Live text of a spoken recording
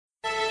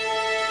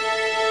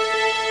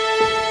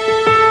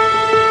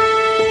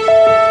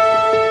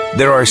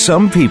There are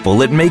some people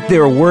that make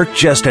their work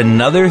just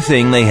another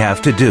thing they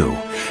have to do,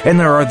 and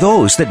there are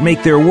those that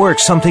make their work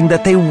something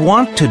that they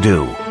want to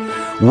do.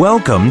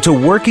 Welcome to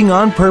Working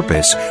on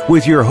Purpose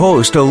with your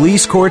host,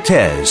 Elise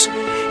Cortez.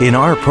 In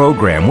our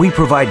program, we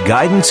provide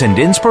guidance and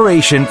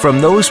inspiration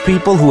from those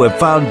people who have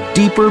found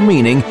deeper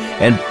meaning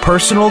and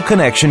personal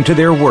connection to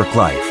their work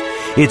life.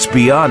 It's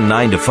beyond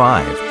 9 to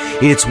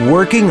 5. It's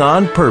Working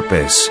on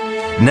Purpose.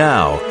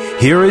 Now,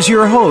 here is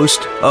your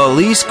host,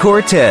 Elise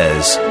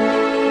Cortez.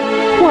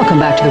 Welcome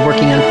back to the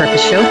Working on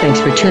Purpose show. Thanks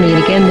for tuning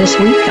in again this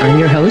week. I'm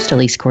your host,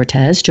 Elise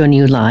Cortez, joining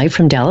you live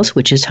from Dallas,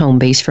 which is home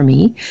base for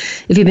me.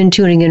 If you've been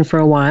tuning in for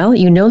a while,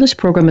 you know this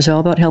program is all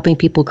about helping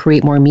people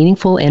create more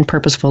meaningful and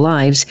purposeful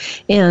lives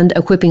and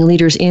equipping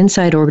leaders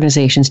inside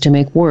organizations to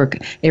make work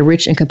a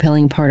rich and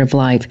compelling part of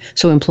life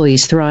so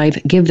employees thrive,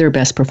 give their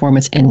best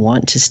performance, and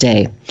want to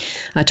stay.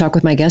 I talk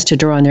with my guests to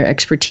draw on their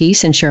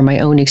expertise and share my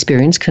own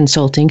experience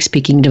consulting,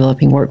 speaking,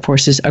 developing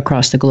workforces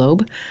across the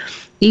globe.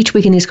 Each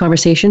week in these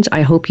conversations,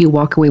 I hope you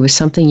walk away with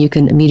something you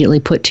can immediately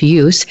put to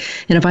use.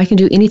 And if I can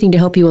do anything to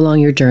help you along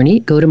your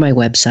journey, go to my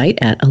website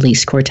at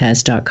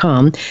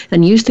elisecortez.com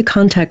and use the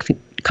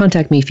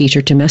contact me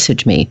feature to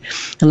message me.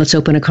 And let's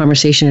open a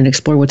conversation and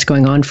explore what's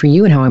going on for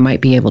you and how I might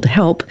be able to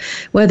help.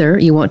 Whether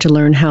you want to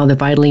learn how the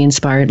Vitally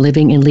Inspired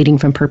Living and Leading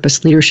from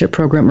Purpose leadership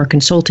program or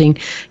consulting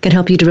can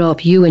help you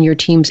develop you and your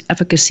team's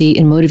efficacy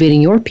in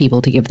motivating your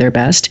people to give their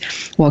best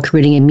while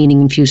creating a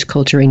meaning-infused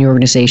culture in your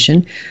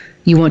organization.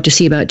 You want to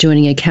see about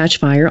joining a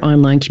Catchfire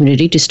online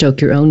community to stoke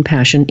your own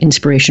passion,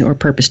 inspiration, or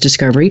purpose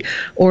discovery,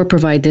 or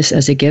provide this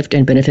as a gift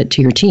and benefit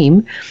to your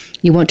team.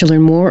 You want to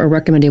learn more or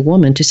recommend a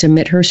woman to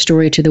submit her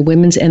story to the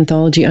women's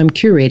anthology I'm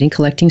curating,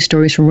 collecting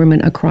stories from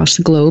women across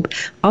the globe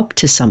up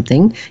to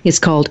something. It's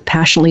called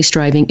Passionately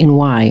Striving in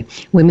Why,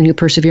 Women Who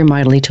Persevere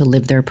Mightily to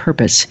Live Their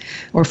Purpose.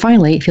 Or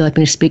finally, if you'd like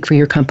me to speak for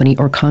your company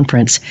or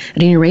conference.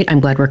 At any rate, I'm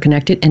glad we're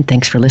connected, and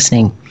thanks for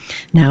listening.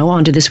 Now,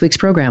 on to this week's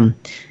program.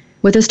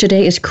 With us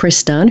today is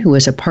Chris Dunn, who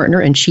is a partner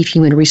and chief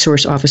human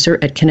resource officer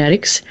at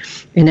Kinetics,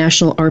 a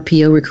national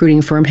RPO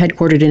recruiting firm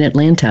headquartered in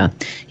Atlanta.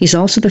 He's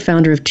also the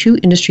founder of two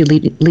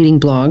industry-leading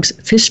blogs,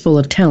 Fistful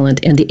of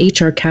Talent and the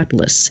HR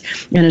Capitalists,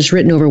 and has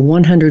written over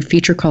 100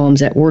 feature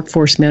columns at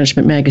Workforce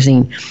Management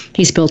magazine.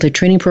 He's built a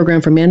training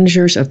program for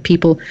managers of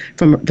people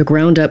from the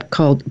ground up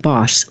called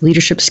BOSS,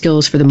 Leadership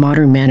Skills for the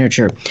Modern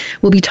Manager.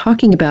 We'll be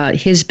talking about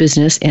his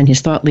business and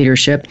his thought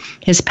leadership,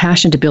 his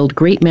passion to build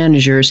great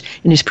managers,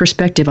 and his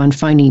perspective on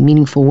finding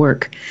meaningful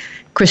work.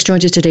 Chris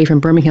joins us today from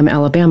Birmingham,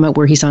 Alabama,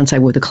 where he's on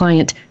site with a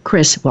client.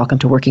 Chris, welcome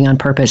to Working on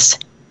Purpose.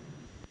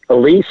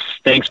 Elise,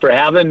 thanks for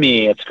having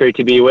me. It's great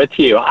to be with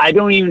you. I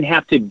don't even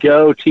have to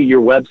go to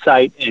your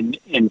website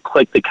and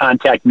click the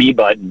Contact Me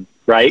button,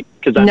 right?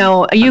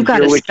 No, you've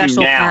got a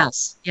special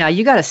pass. Yeah,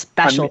 you got a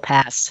special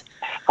pass.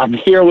 I'm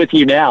here with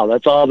you now.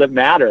 That's all that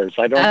matters.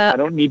 I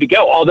don't need to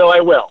go, although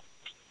I will.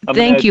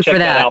 Thank you for that.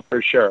 Check that out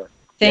for sure.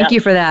 Thank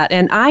you for that.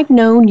 And I've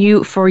known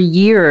you for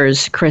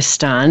years, Chris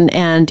Dunn,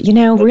 and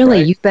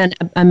you've been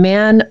a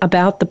man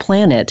about the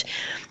planet.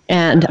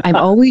 And I've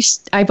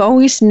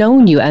always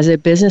known you as a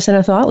business and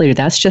a thought leader.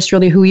 That's just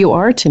really who you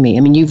are to me.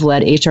 I mean, you've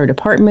led HR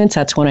departments.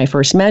 That's when I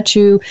first met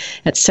you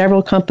at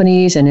several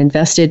companies and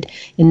invested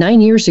in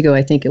 9 years ago,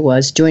 I think it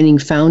was, joining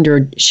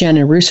founder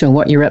Shannon Russo and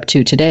what you're up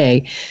to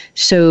today.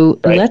 So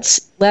Let's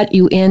let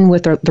you in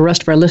with the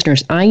rest of our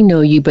listeners. I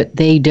know you, but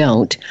they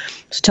don't.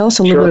 So tell us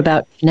a little bit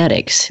about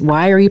Kinetics.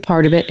 Why are you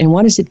part of it, and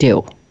what does it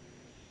do?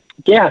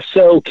 Yeah,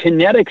 so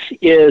Kinetics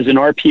is an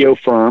RPO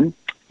firm,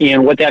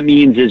 and what that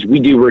means is we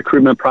do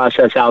recruitment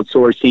process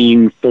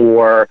outsourcing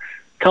for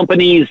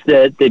companies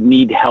that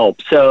need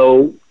help.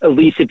 So at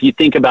least if you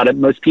think about it,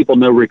 most people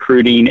know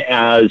recruiting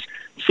as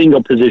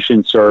single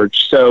position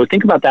search. So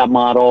think about that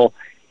model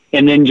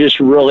and then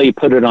just really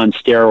put it on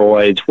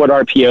steroids. What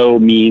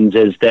RPO means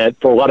is that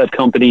for a lot of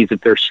companies,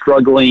 if they're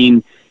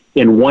struggling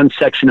in one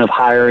section of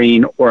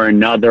hiring or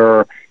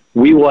another,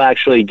 we will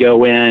actually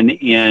go in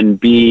and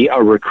be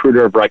a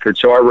recruiter of record.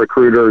 So our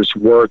recruiters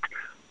work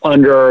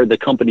under the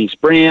company's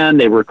brand.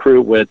 They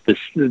recruit with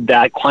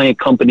that client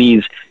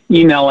company's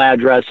email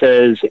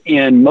addresses.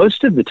 And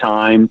most of the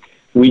time,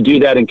 we do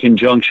that in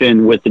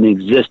conjunction with an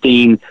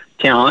existing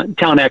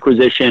talent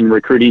acquisition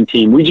recruiting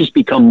team. We just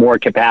become more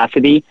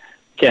capacity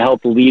to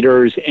help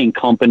leaders and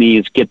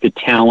companies get the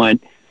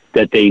talent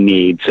that they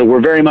need. So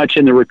we're very much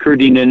in the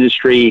recruiting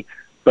industry,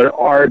 but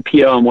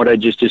RPO and what I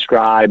just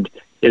described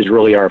is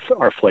really our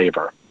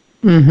flavor.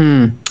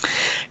 Mm-hmm.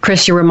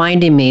 Chris, you're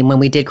reminding me when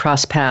we did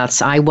cross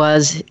paths, I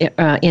was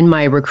in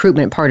my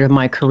recruitment part of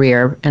my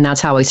career, and that's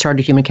how I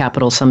started Human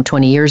Capital some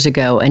 20 years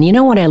ago. And you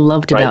know what I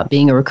loved about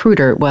being a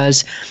recruiter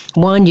was,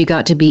 one, you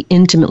got to be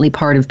intimately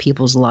part of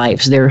people's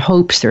lives, their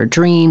hopes, their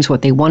dreams,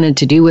 what they wanted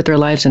to do with their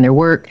lives and their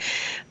work.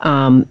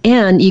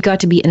 And you got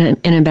to be an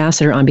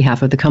ambassador on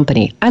behalf of the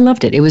company. I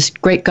loved it. It was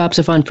great gobs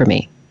of fun for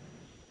me.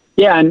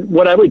 Yeah, and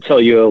what I would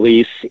tell you,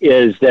 Elise,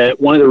 is that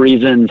one of the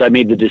reasons I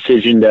made the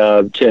decision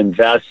to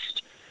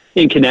invest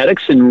in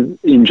Kinetics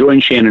and join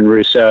Shannon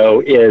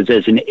Russo is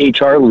as an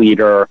HR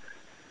leader,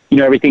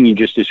 everything you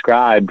just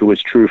described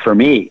was true for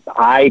me.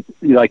 I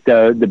like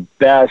the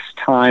best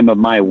time of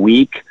my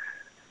week,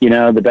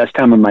 the best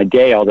time of my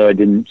day, although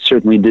I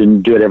certainly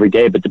didn't do it every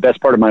day, but the best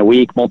part of my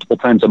week, multiple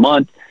times a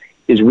month,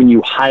 is when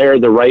you hire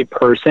the right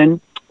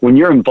person, when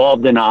you're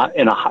involved in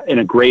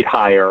a great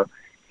hire,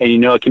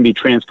 and it can be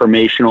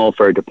transformational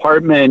for a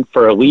department,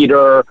 for a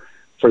leader,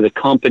 for the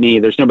company.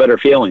 There's no better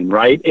feeling,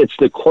 right? It's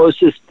the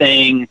closest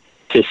thing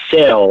to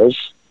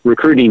sales,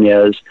 recruiting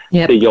is,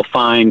 that you'll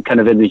find kind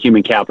of in the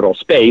human capital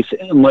space,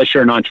 unless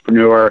you're an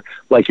entrepreneur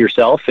like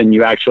yourself and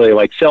you actually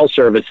like sell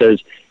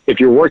services. If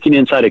you're working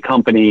inside a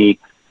company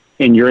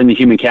and you're in the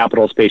human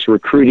capital space,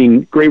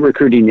 great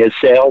recruiting is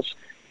sales.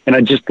 And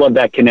I just love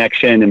that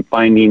connection and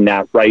finding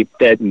that right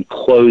fit and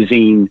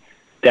closing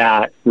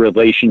that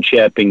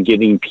relationship and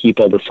getting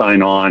people to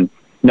sign on.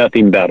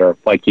 Nothing better,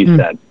 like you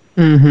said.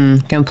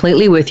 Mm-hmm.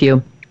 Completely with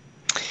you.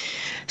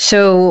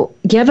 So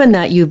given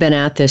that you've been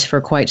at this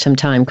for quite some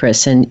time,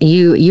 Chris, and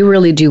you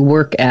really do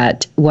work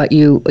at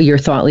your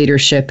thought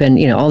leadership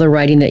and, all the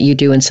writing that you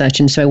do and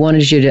such. And so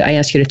I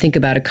asked you to think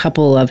about a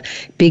couple of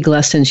big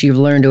lessons you've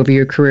learned over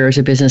your career as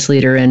a business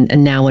leader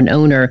and now an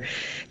owner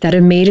that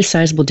have made a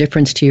sizable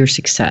difference to your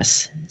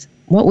success.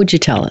 What would you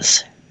tell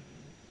us?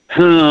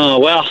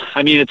 Well,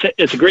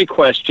 it's a great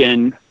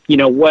question.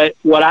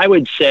 What I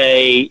would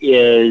say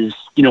is,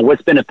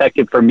 what's been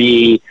effective for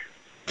me,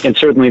 and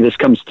certainly this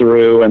comes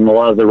through in a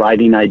lot of the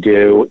writing I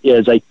do,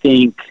 is I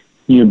think,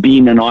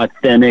 being an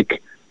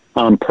authentic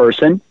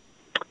person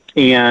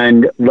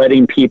and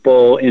letting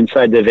people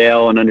inside the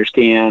veil and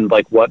understand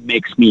like what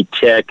makes me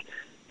tick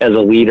as a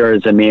leader,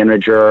 as a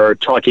manager,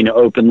 talking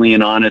openly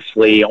and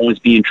honestly, always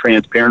being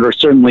transparent, or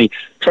certainly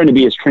trying to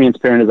be as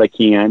transparent as I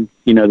can.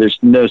 There's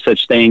no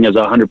such thing as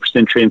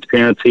 100%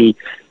 transparency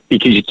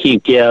because you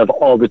can't give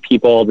all the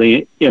people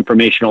the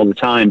information all the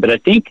time. But I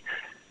think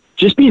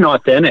just being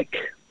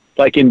authentic,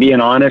 like in being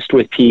honest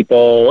with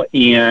people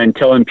and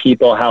telling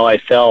people how I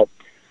felt,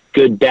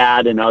 good,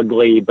 bad, and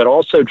ugly, but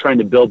also trying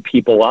to build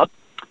people up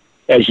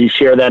as you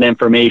share that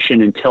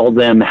information and tell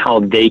them how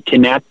they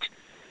connect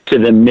to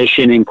the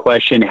mission in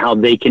question, how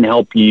they can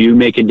help you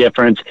make a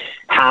difference,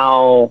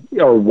 how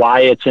or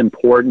why it's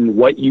important,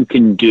 what you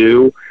can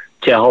do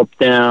to help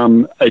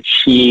them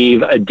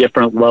achieve a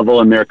different level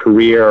in their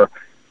career.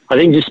 I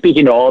think just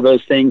speaking to all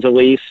those things,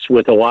 Elise,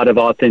 with a lot of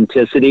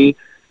authenticity,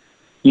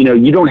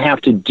 you don't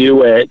have to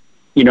do it.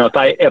 If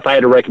I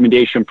had a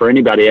recommendation for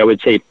anybody, I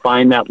would say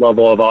find that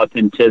level of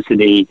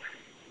authenticity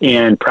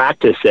and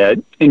practice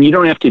it. And you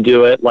don't have to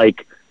do it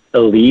like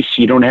Elise.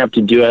 You don't have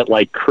to do it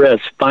like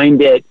Chris.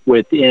 Find it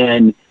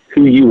within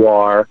who you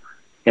are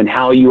and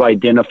how you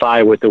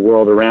identify with the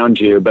world around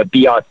you, but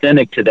be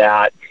authentic to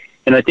that.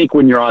 And I think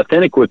when you're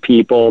authentic with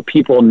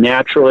people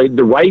naturally,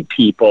 the right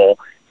people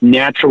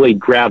naturally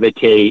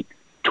gravitate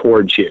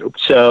towards you.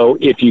 So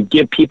if you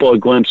give people a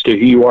glimpse to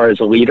who you are as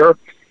a leader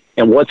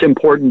and what's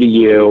important to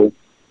you,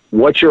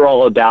 what you're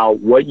all about,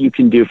 what you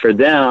can do for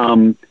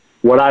them,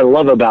 what I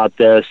love about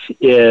this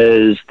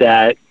is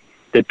that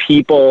the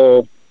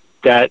people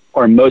that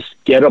are most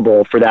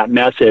gettable for that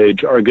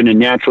message are going to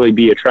naturally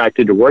be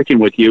attracted to working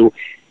with you.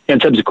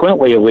 And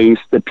subsequently, at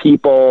least, the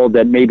people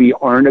that maybe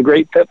aren't a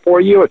great fit for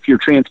you, if you're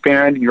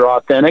transparent and you're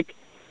authentic,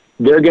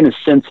 they're going to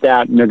sense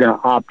that and they're going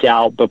to opt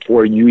out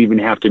before you even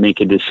have to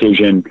make a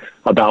decision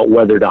about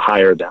whether to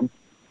hire them.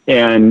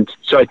 And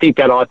so I think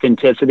that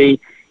authenticity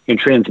and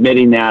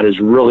transmitting that is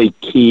really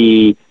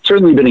key,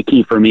 certainly been a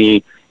key for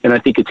me, and I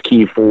think it's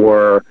key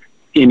for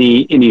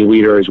any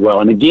leader as well.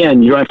 And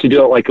again, you don't have to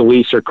do it like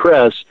Elise or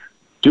Chris.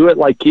 Do it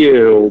like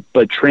you,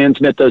 but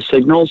transmit those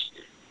signals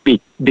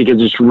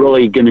because it's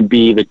really going to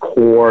be the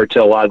core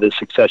to a lot of the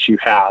success you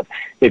have.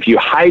 If you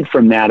hide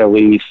from that,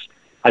 Elise,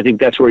 I think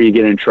that's where you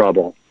get in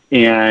trouble.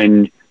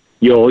 And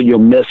you'll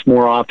miss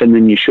more often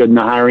than you should in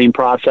the hiring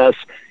process,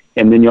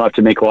 and then you'll have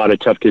to make a lot of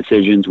tough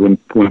decisions when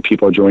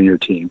people join your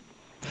team.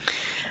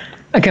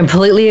 I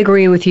completely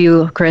agree with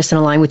you, Chris, and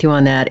align with you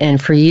on that.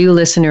 And for you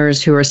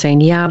listeners who are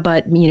saying, yeah,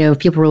 but, if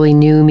people really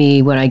knew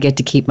me, would I get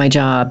to keep my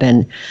job?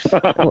 And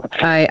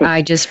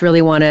I just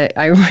really want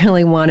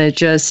to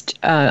just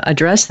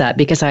address that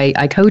because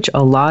I coach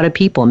a lot of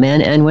people,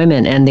 men and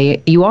women, and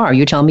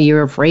you tell me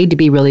you're afraid to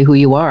be really who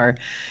you are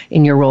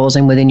in your roles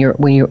and within your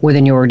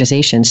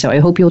organization. So I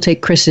hope you'll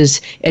take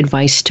Chris's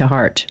advice to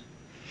heart.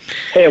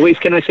 Hey, Elise,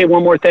 can I say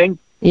one more thing?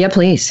 Yeah,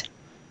 please.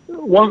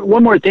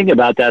 One more thing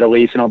about that,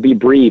 Elise, and I'll be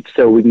brief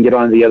so we can get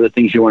on to the other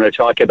things you want to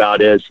talk about,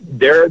 is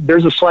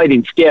there's a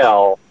sliding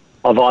scale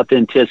of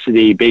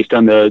authenticity based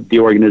on the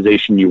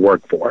organization you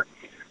work for.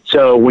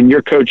 So when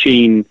you're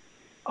coaching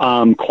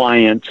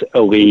clients,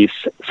 Elise,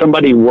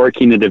 somebody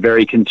working at a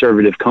very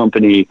conservative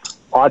company,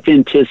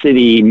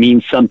 authenticity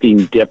means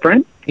something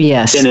different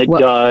than it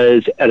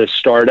does at a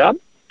startup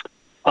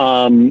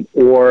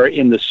or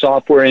in the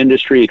software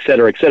industry, et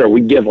cetera, et cetera.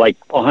 We give like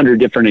 100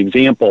 different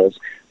examples.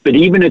 But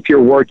even if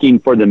you're working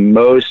for the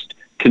most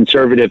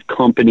conservative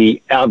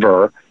company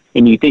ever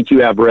and you think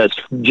you have risk,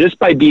 just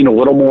by being a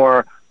little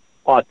more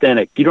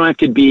authentic, you don't have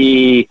to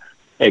be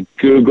at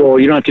Google,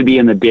 you don't have to be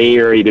in the Bay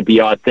Area to be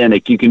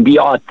authentic. You can be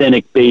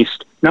authentic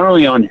based not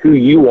only on who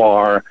you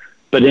are,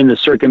 but in the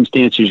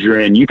circumstances you're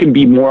in. You can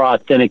be more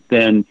authentic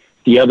than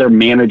the other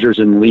managers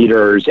and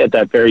leaders at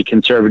that very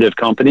conservative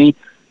company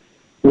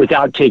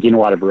without taking a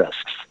lot of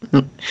risks.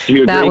 Do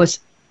you agree?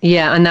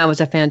 And that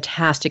was a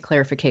fantastic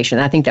clarification.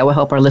 I think that will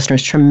help our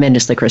listeners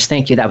tremendously, Chris.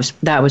 Thank you.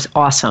 That was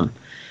awesome.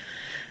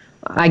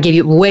 I gave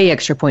you way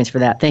extra points for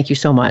that. Thank you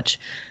so much.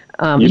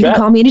 You can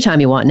call me anytime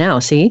you want now,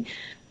 see?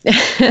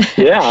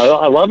 Yeah,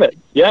 I love it.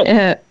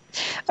 Yeah.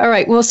 All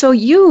right. Well, so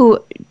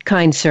you,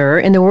 kind sir,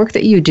 in the work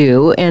that you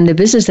do and the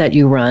business that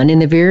you run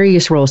and the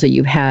various roles that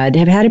you've had,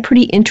 have had a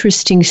pretty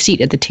interesting seat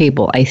at the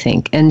table, I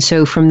think. And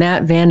so from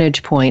that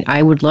vantage point,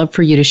 I would love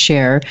for you to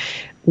share,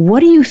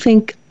 what do you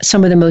think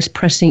some of the most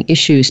pressing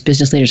issues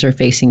business leaders are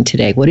facing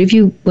today? What have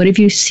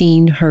you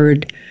seen,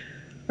 heard,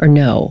 or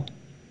know?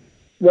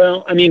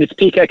 Well, I mean, it's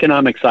peak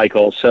economic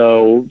cycle.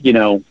 So,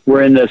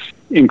 we're in this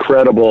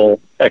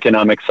incredible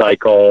economic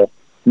cycle.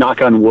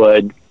 Knock on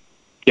wood.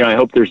 I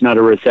hope there's not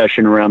a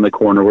recession around the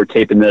corner. We're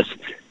taping this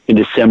in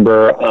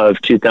December of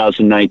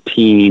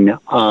 2019.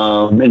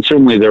 And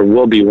certainly there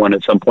will be one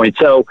at some point.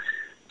 So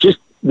just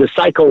the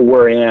cycle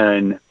we're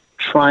in,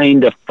 trying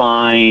to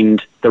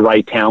find the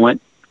right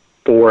talent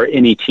for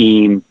any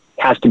team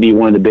has to be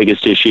one of the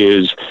biggest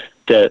issues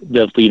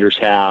that leaders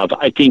have.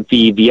 I think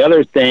the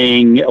other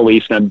thing,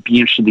 Elise, and I'd be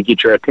interested to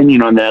get your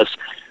opinion on this,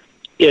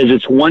 is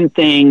it's one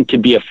thing to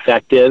be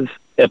effective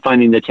at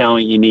finding the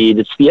talent you need.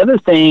 It's the other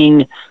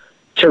thing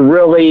to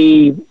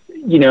really,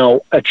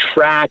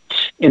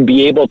 attract and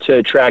be able to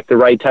attract the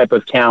right type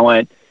of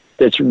talent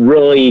that's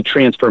really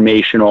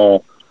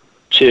transformational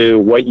to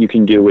what you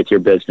can do with your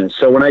business.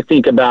 So when I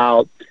think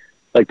about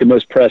like the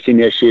most pressing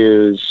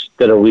issues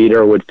that a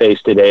leader would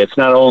face today, it's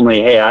not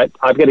only, hey,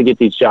 I've got to get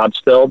these jobs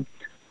filled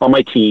on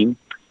my team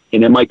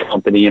and in my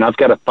company, and I've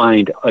got to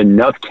find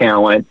enough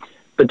talent,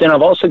 but then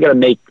I've also got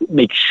to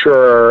make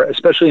sure,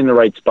 especially in the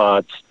right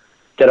spots,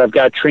 that I've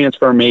got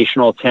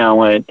transformational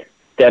talent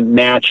that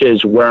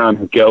matches where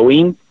I'm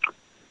going,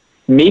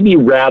 maybe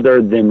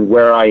rather than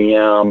where I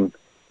am,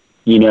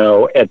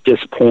 at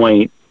this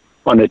point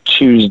on a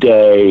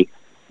Tuesday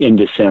in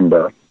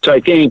December. So I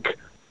think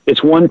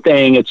it's one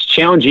thing, it's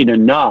challenging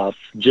enough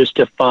just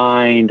to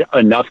find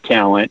enough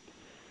talent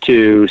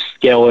to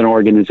scale an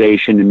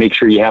organization and make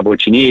sure you have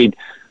what you need.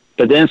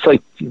 But then it's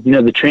like,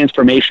 the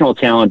transformational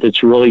talent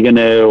that's really going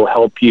to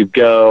help you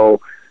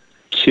go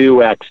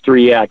 2x,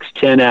 3x,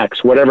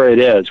 10x, whatever it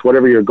is,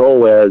 whatever your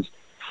goal is,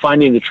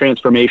 finding the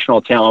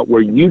transformational talent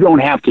where you don't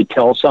have to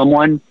tell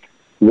someone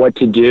what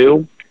to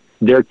do.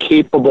 They're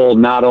capable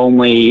not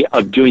only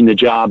of doing the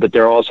job, but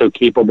they're also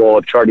capable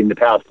of charting the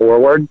path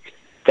forward.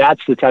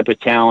 That's the type of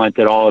talent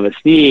that all of us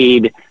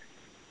need.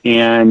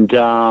 And,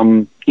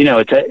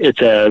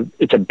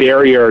 it's a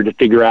barrier to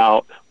figure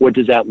out what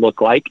does that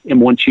look like. And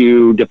once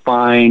you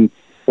define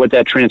what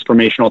that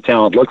transformational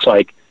talent looks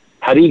like,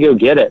 how do you go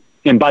get it?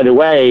 And by the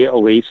way,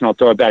 Elise, and I'll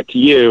throw it back to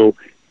you,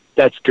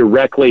 that's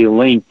directly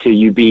linked to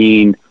you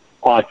being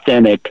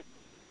authentic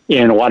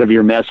in a lot of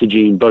your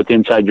messaging, both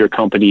inside your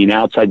company and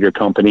outside your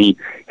company,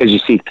 as you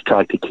seek to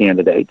talk to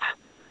candidates.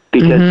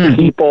 Because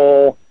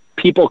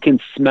people can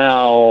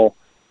smell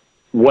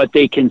what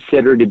they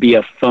consider to be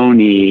a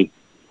phony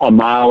a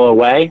mile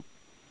away.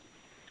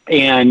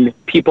 And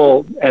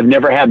people have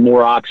never had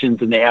more options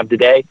than they have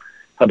today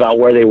about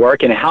where they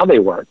work and how they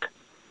work.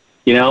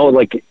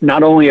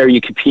 Not only are you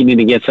competing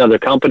against other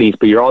companies,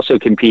 but you're also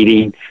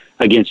competing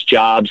against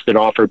jobs that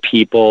offer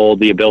people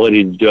the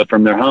ability to do it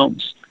from their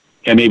homes.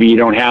 And maybe you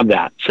don't have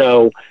that.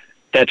 So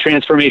that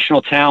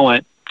transformational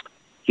talent,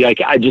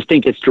 I just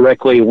think it's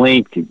directly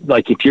linked.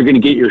 Like if you're going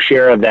to get your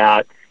share of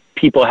that,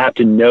 people have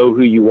to know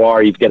who you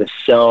are. You've got to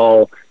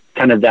sell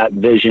kind of that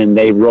vision.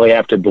 They really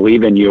have to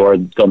believe in you or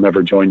they'll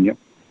never join you.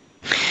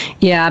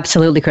 Yeah,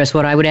 absolutely, Chris.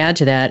 What I would add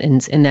to that,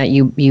 in that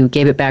you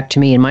gave it back to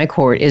me in my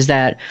court, is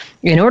that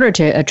in order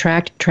to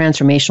attract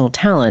transformational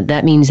talent,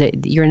 that means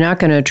that you're not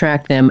going to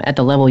attract them at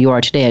the level you are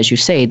today. As you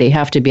say, they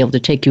have to be able to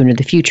take you into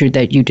the future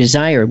that you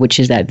desire, which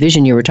is that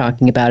vision you were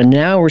talking about. And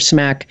now we're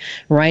smack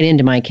right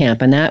into my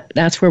camp. And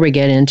that's where we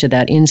get into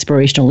that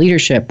inspirational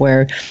leadership,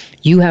 where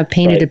you have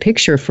painted a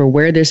picture for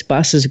where this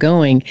bus is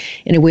going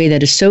in a way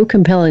that is so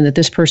compelling that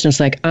this person is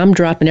like, I'm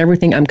dropping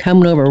everything. I'm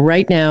coming over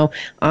right now.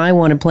 I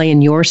want to play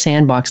in your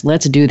sandbox.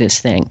 Let's do this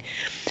thing.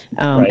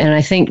 And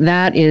I think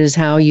that is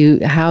how you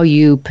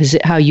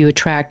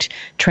attract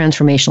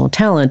transformational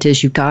talent.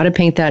 Is you've got to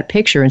paint that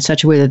picture in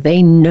such a way that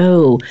they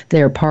know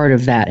they're part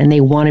of that and they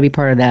want to be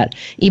part of that.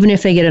 Even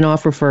if they get an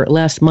offer for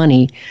less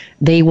money,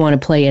 they want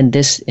to play in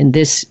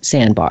this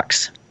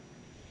sandbox.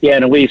 Yeah,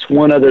 and at least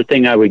one other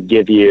thing I would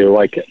give you,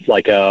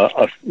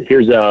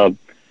 here's a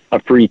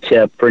free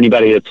tip for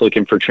anybody that's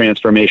looking for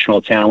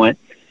transformational talent.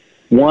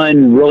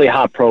 One, really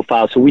hot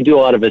profile. So we do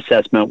a lot of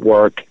assessment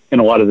work in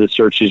a lot of the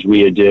searches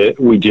we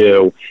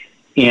do.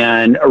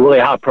 And a really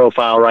hot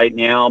profile right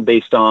now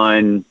based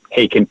on,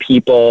 hey, can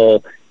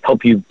people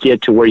help you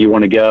get to where you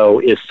want to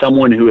go, is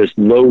someone who has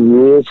low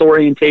rules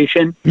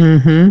orientation,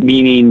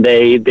 meaning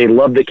they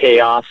love the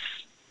chaos.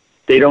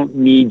 They don't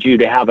need you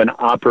to have an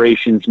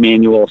operations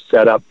manual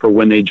set up for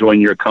when they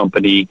join your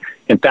company.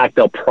 In fact,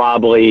 they'll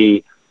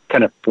probably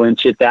kind of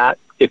flinch at that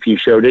if you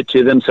showed it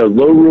to them. So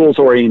low rules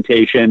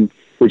orientation,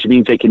 which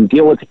means they can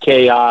deal with the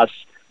chaos.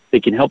 They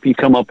can help you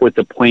come up with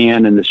the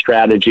plan and the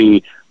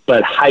strategy,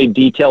 but high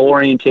detail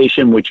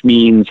orientation, which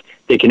means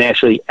they can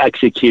actually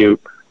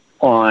execute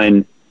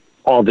on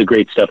all the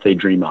great stuff they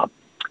dream up.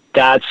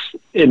 That's,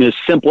 in the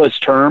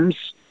simplest terms,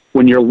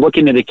 when you're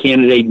looking at a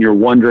candidate and you're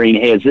wondering,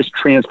 hey, is this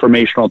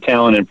transformational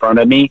talent in front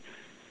of me?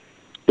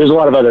 There's a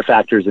lot of other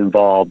factors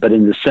involved, but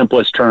in the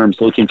simplest terms,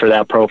 looking for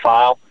that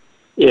profile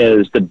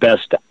is the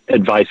best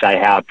advice I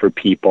have for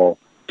people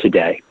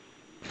today.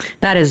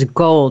 That is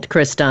gold,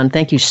 Chris Dunn.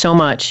 Thank you so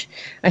much.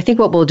 I think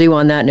what we'll do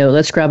on that note,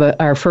 let's grab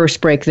our first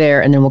break there,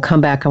 and then we'll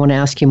come back. I want to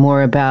ask you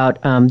more about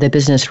the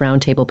business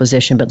roundtable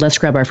position, but let's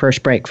grab our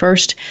first break.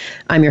 First,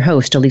 I'm your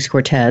host, Elise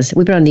Cortez.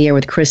 We've been on the air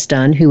with Chris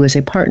Dunn, who is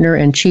a partner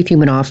and chief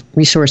human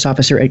resource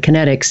officer at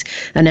Kinetics,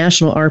 a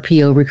national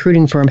RPO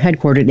recruiting firm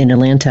headquartered in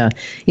Atlanta.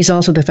 He's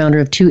also the founder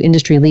of 2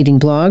 industry-leading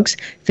blogs,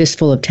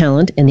 Fistful of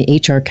Talent and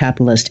the HR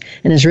Capitalist,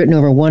 and has written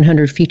over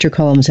 100 feature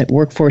columns at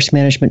Workforce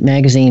Management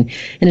magazine,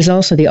 and is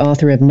also the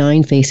author of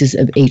 9 Faces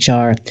of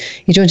HR.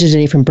 He joins us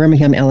today from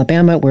Birmingham,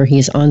 Alabama, where he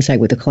is on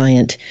site with a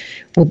client.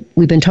 Well,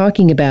 we've been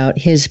talking about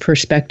his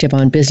perspective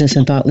on business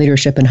and thought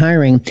leadership and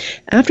hiring.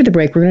 After the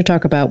break, we're going to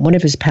talk about one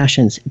of his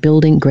passions,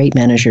 building great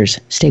managers.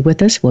 Stay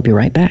with us. We'll be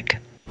right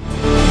back.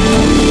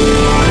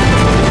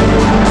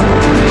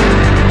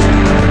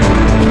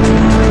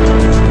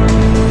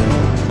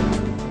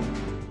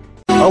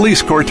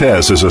 Elise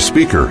Cortez is a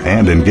speaker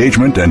and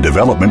engagement and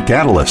development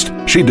catalyst.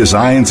 She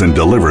designs and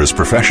delivers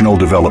professional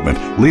development,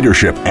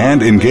 leadership,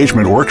 and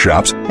engagement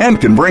workshops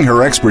and can bring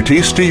her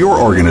expertise to your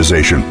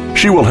organization.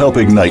 She will help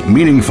ignite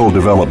meaningful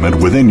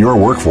development within your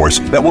workforce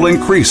that will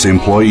increase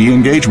employee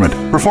engagement,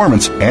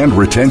 performance, and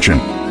retention.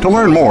 To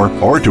learn more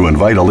or to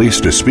invite Elise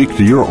to speak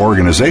to your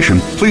organization,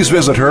 please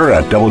visit her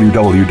at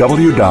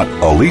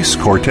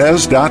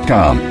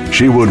www.elisecortez.com.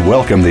 She would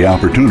welcome the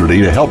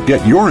opportunity to help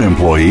get your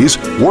employees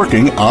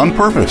working on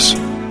purpose.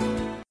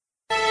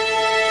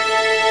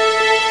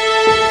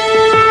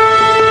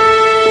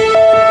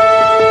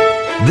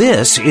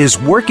 This is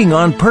Working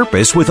on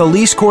Purpose with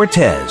Elise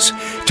Cortez.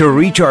 To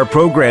reach our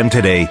program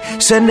today,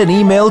 send an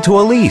email to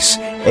Elise,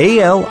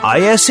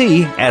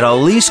 ALISE, at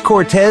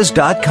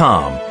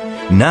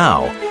elisecortez.com.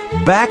 Now,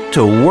 back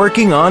to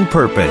Working on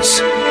Purpose.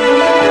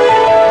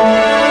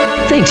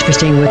 Thanks for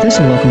staying with us,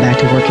 and welcome back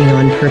to Working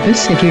on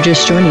Purpose. If you're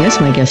just joining us,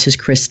 my guest is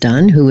Chris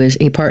Dunn, who is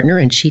a partner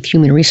and chief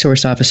human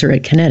resource officer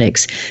at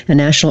Kinetics, a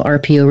national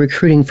RPO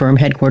recruiting firm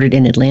headquartered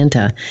in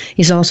Atlanta.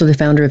 He's also the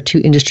founder of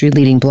 2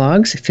 industry-leading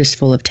blogs,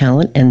 Fistful of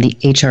Talent and the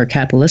HR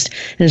Capitalist,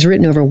 and has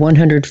written over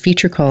 100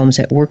 feature columns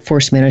at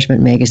Workforce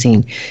Management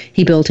magazine.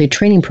 He built a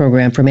training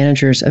program for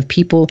managers of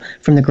people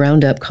from the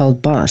ground up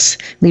called BOSS,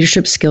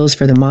 Leadership Skills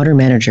for the Modern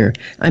Manager.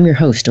 I'm your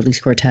host,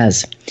 Elise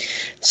Cortez.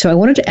 So I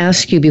wanted to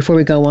ask you, before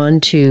we go on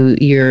to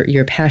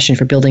your passion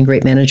for building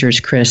great managers,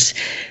 Chris,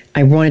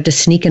 I wanted to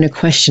sneak in a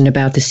question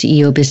about the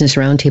CEO Business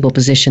Roundtable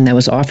position that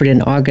was offered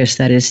in August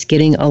that is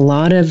getting a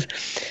lot of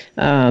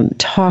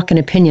talk and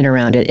opinion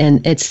around it.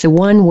 And it's the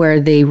one where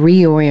they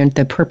reorient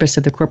the purpose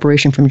of the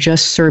corporation from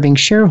just serving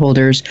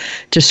shareholders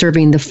to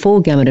serving the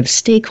full gamut of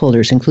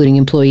stakeholders, including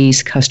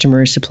employees,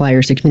 customers,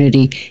 suppliers, the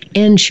community,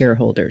 and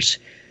shareholders.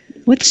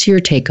 What's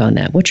your take on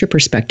that? What's your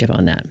perspective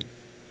on that?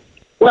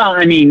 Well,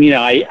 I mean,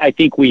 I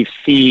think we've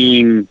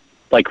seen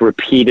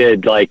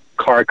repeated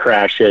car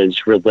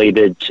crashes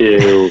related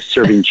to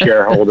serving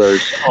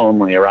shareholders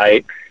only,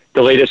 right?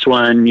 The latest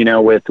one,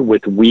 with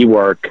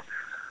WeWork,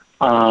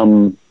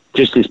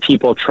 just as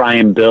people try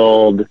and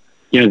build,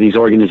 these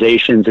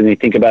organizations and they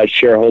think about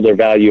shareholder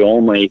value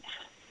only,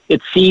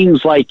 it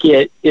seems like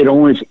it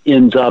always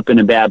ends up in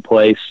a bad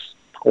place,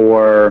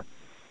 or,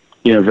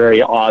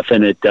 very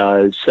often it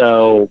does.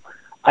 So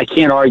I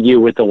can't argue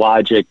with the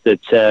logic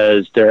that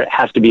says there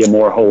has to be a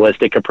more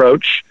holistic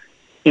approach.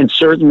 And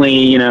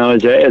certainly,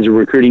 as a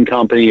recruiting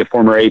company, a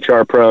former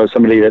HR pro,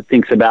 somebody that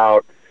thinks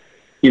about,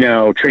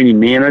 training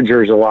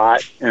managers a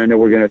lot, and I know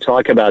we're going to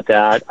talk about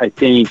that, I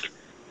think,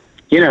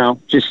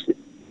 just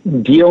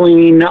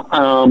dealing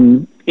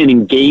and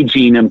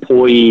engaging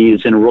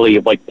employees in a really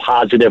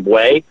positive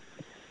way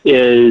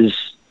is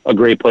a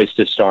great place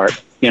to start.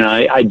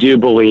 I do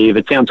believe,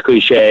 it sounds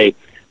cliche,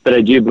 but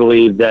I do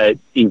believe that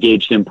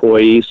engaged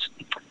employees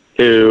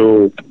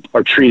who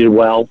are treated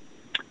well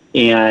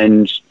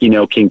and,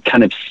 can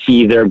kind of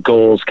see their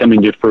goals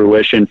coming to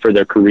fruition for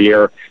their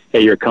career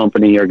at your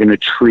company are going to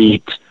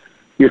treat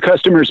your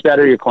customers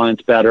better, your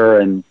clients better,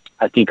 and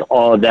I think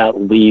all of that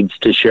leads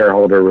to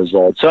shareholder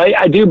results. So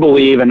I do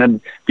believe, and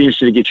I'd be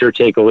interested to get your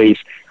take, Elise,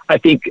 I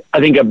think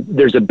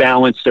there's a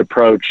balanced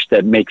approach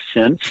that makes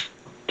sense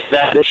to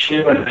that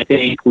issue, and I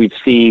think we've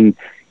seen,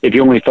 if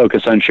you only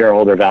focus on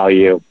shareholder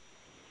value,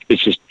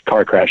 it's just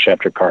car crash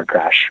after car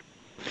crash.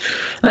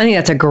 I think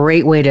that's a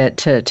great way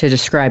to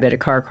describe it, a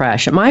car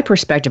crash. My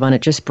perspective on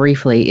it, just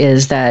briefly,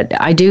 is that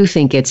I do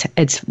think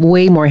it's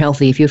way more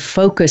healthy if you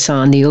focus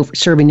on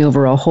serving the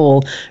overall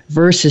whole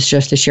versus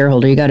just the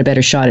shareholder. You got a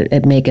better shot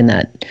at making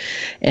that.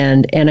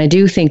 And I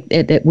do think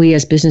that we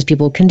as business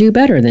people can do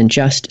better than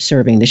just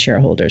serving the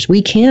shareholders.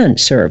 We can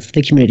serve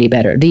the community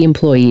better, the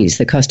employees,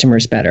 the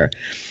customers better.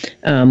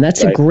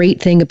 That's right. A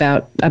great thing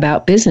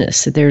about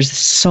business. There's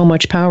so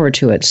much power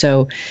to it.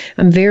 So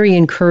I'm very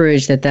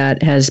encouraged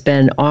that has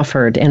been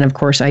offered. And of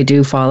course, I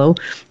do follow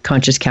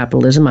Conscious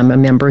Capitalism. I'm a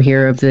member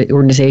here of the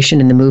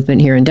organization and the movement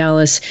here in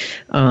Dallas.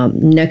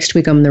 Next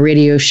week on the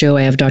radio show,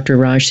 I have Dr.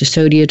 Raj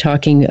Sisodia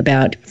talking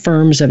about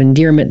Firms of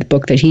Endearment, the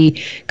book that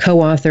he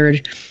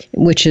co-authored,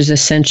 which is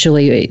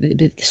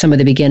essentially some of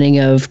the beginning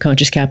of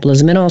conscious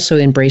capitalism and also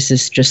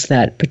embraces just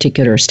that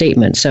particular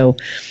statement. So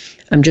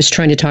I'm just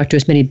trying to talk to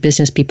as many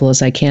business people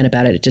as I can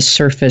about it to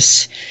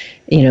surface,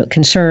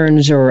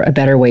 concerns or a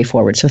better way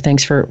forward. So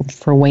thanks for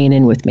weighing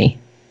in with me.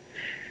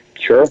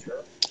 Sure.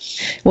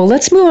 Well,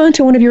 let's move on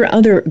to one of your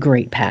other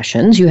great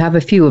passions. You have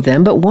a few of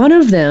them, but one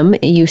of them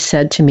you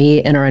said to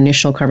me in our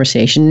initial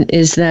conversation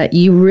is that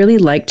you really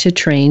like to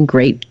train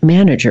great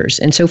managers.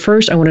 And so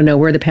first, I want to know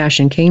where the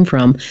passion came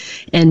from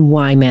and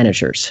why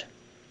managers.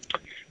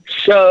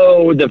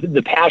 So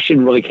the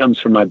passion really comes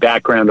from my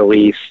background,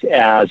 Elise,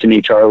 as an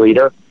HR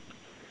leader.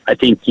 I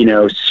think,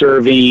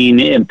 serving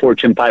in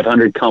Fortune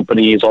 500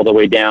 companies all the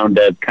way down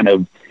to kind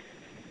of,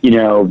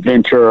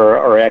 venture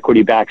or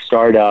equity-backed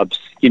startups,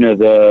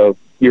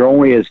 you're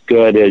only as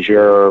good as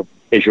your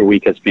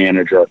weakest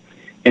manager.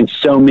 And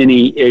so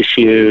many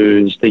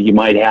issues that you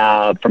might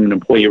have from an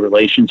employee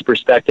relations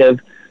perspective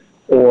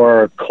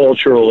or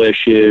cultural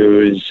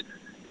issues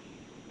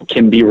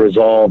can be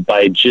resolved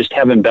by just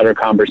having better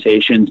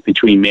conversations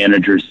between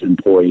managers and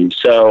employees.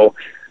 So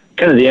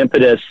kind of the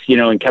impetus,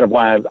 and kind of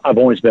why I've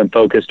always been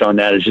focused on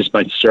that is just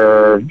my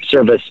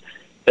service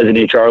as an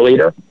HR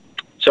leader.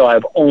 So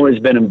I've always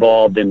been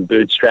involved in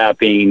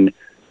bootstrapping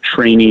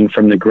training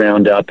from the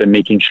ground up and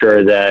making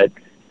sure that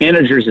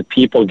managers of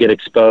people get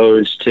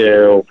exposed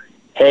to,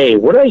 hey,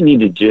 what do I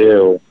need to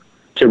do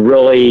to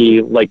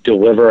really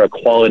deliver a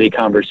quality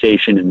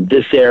conversation in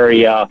this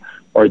area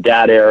or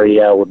that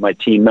area with my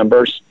team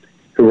members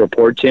who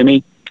report to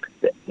me?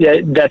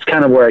 That's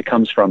kind of where it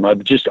comes from.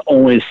 I've just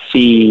always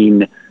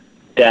seen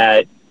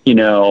that,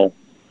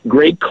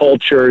 great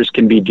cultures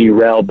can be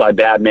derailed by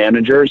bad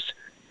managers,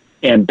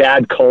 and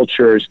bad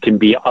cultures can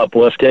be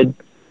uplifted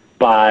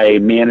by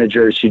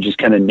managers who just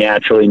kind of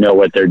naturally know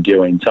what they're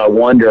doing. So I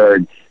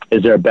wondered,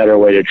 is there a better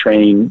way to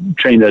train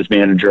those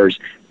managers?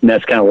 And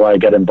that's kind of why I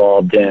got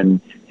involved in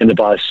the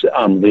Boss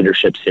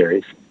Leadership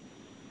Series.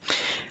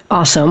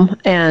 Awesome.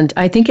 And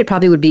I think it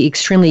probably would be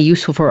extremely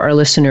useful for our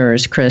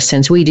listeners, Chris,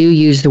 since we do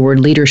use the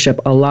word leadership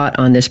a lot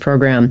on this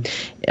program.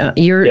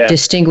 You're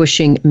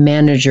distinguishing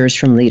managers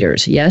from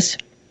leaders, yes?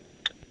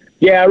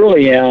 Yeah, I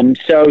really am.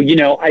 So,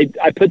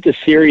 I put this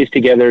series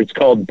together. It's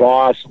called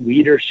Boss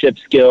Leadership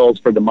Skills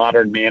for the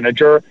Modern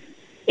Manager.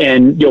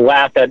 And you'll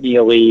laugh at me,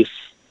 Elise.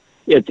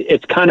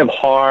 It's kind of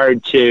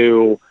hard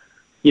to,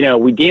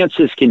 we dance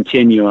this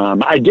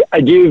continuum. I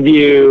do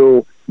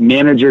view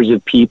managers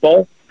of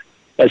people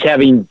as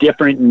having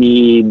different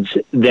needs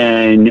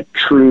than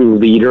true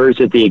leaders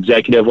at the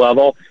executive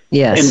level.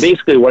 Yes. And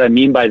basically what I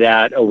mean by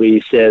that,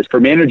 Elise, is for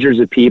managers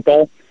of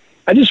people,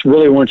 I just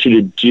really want you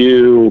to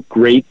do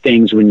great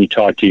things when you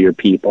talk to your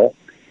people.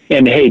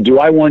 And, hey, do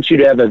I want you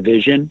to have a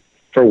vision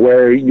for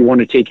where you want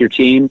to take your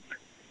team?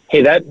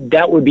 Hey,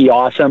 that would be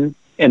awesome,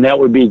 and that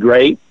would be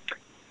great.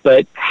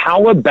 But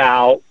how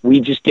about we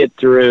just get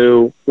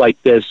through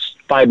this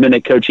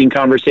 5-minute coaching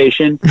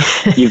conversation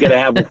you've got to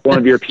have with one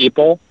of your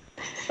people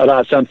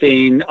about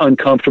something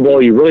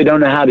uncomfortable. You really don't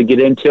know how to get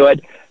into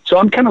it. So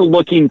I'm kind of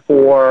looking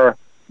for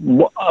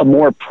a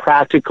more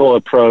practical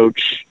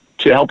approach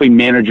to helping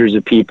managers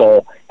of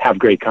people have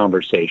great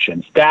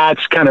conversations.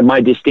 That's kind of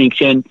my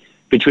distinction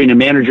between a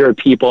manager of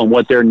people and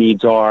what their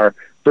needs are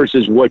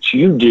versus what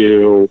you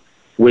do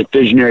with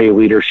visionary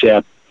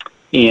leadership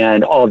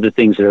and all of the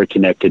things that are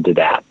connected to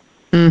that.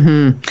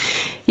 Mm-hmm.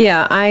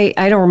 Yeah, I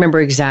don't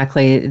remember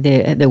exactly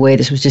the way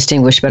this was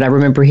distinguished, but I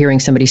remember hearing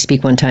somebody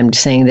speak one time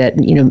saying that,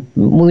 when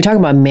we talk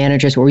about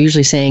managers, what we're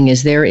usually saying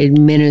is they're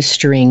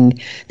administering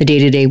the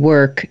day-to-day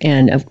work,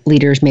 and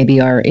leaders maybe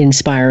are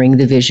inspiring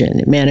the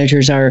vision.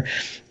 Managers are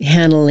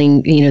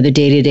handling, the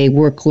day-to-day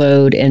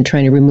workload and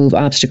trying to remove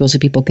obstacles so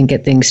people can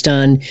get things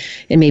done,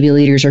 and maybe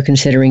leaders are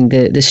considering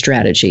the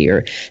strategy.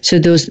 So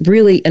those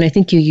really, and I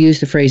think you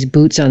used the phrase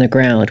boots on the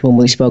ground when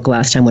we spoke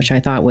last time, which I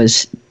thought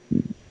was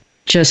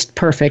just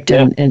perfect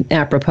and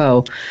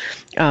apropos.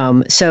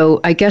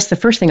 So I guess the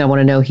first thing I want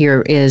to know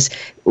here is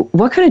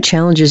what kind of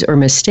challenges or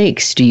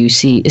mistakes do you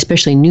see,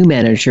 especially new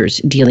managers,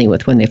 dealing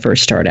with when they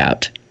first start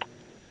out?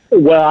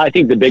 Well, I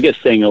think the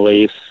biggest thing,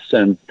 Elise,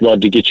 and love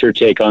to get your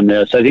take on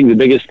this, I think the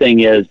biggest thing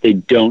is they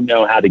don't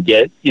know how to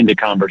get into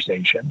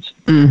conversations.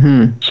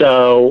 Mm-hmm.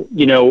 So,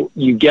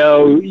 you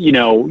go,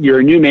 you're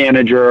a new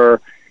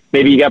manager,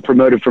 maybe you got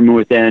promoted from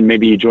within,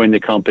 maybe you joined the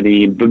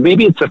company, but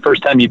maybe it's the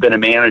first time you've been a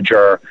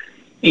manager.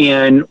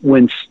 And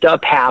when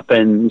stuff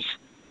happens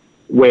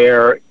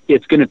where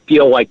it's going to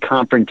feel like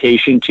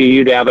confrontation to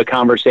you to have a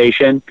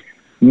conversation,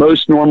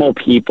 most normal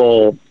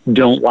people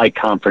don't like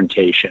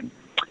confrontation.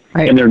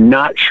 Right. And they're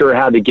not sure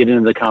how to get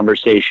into the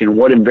conversation.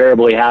 What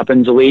invariably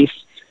happens, Elise,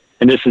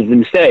 and this is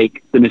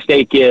the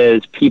mistake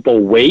is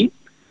people wait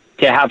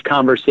to have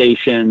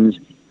conversations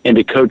and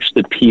to coach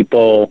the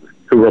people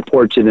who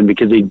report to them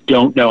because they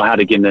don't know how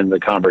to get into the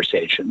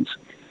conversations.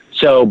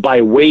 So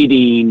by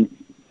waiting,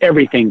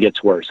 everything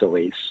gets worse,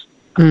 Elise.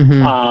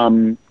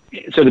 Mm-hmm.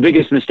 So the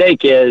biggest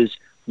mistake is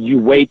you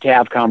wait to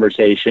have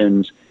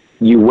conversations,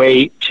 you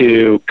wait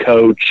to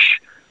coach,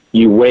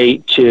 you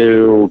wait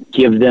to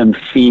give them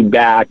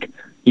feedback.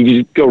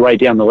 You just go right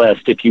down the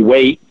list. If you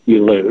wait,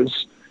 you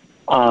lose.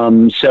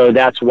 So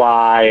that's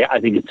why I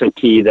think it's so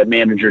key that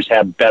managers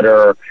have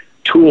better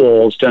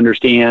tools to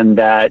understand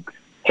that,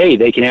 hey,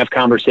 they can have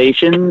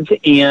conversations,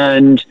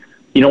 and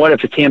you know what,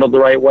 if it's handled the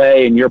right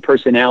way and your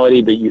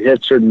personality, that you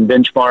hit certain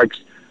benchmarks,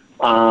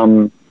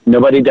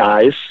 nobody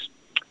dies,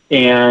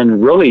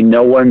 and really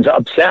no one's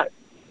upset.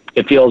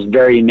 It feels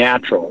very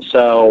natural.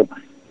 So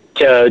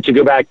to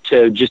go back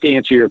to just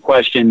answer your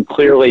question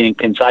clearly and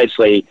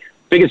concisely,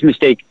 biggest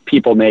mistake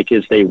people make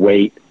is they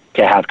wait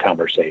to have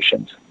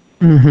conversations.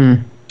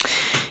 Mm-hmm.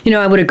 You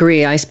know, I would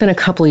agree. I spent a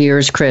couple of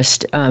years, Chris,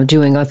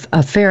 doing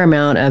a fair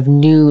amount of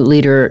new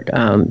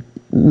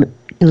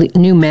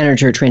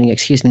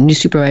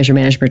supervisor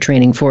management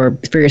training for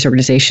various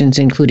organizations,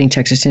 including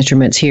Texas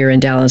Instruments here in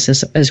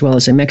Dallas, as well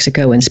as in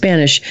Mexico, in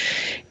Spanish.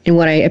 And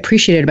what I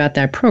appreciated about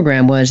that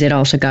program was it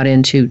also got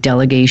into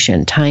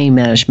delegation, time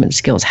management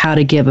skills, how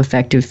to give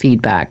effective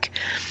feedback.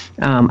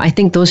 I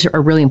think those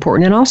are really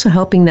important, and also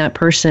helping that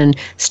person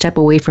step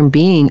away from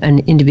being an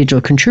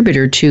individual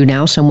contributor to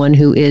now someone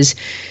who is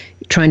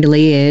trying to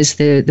liaise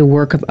the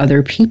work of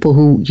other people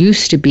who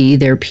used to be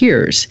their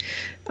peers.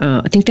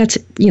 I think that's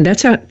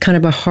a kind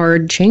of a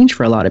hard change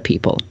for a lot of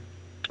people.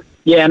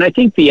 Yeah, and I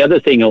think the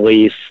other thing,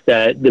 Elise,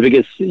 that the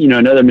biggest,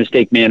 another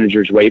mistake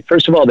managers wait.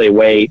 First of all, they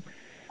wait.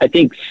 I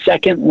think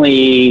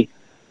secondly,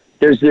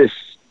 there's this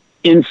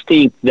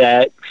instinct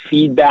that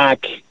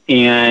feedback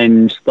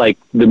and like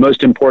the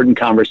most important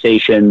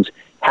conversations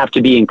have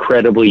to be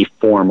incredibly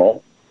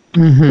formal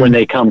when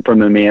they come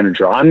from a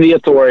manager. I'm the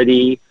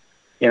authority,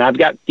 and I've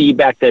got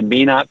feedback that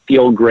may not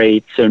feel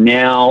great. So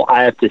now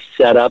I have to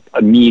set up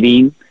a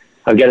meeting.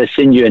 I've got to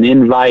send you an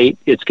invite.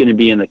 It's going to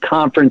be in the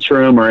conference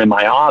room or in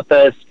my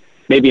office.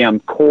 Maybe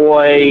I'm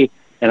coy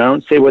and I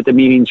don't say what the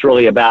meeting's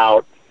really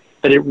about,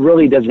 but it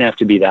really doesn't have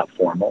to be that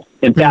formal.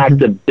 In fact,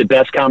 the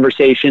best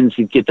conversations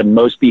that get the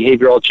most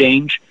behavioral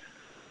change,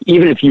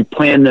 even if you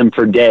plan them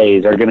for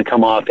days, are going to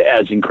come off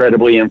as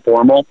incredibly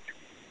informal.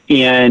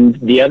 And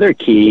the other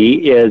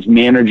key is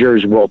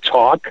managers will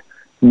talk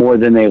more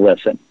than they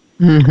listen.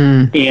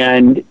 Mm-hmm.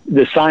 And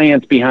the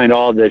science behind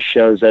all of this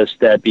shows us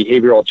that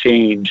behavioral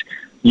change,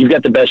 you've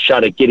got the best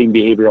shot at getting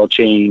behavioral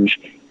change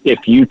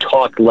if you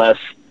talk less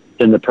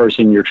than the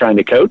person you're trying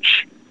to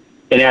coach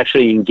and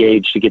actually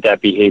engage to get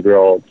that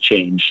behavioral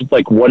change.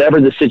 Like whatever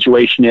the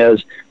situation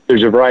is,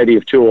 there's a variety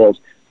of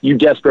tools. You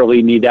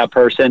desperately need that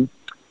person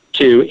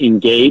to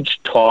engage,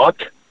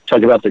 talk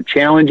about their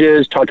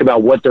challenges, talk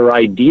about what their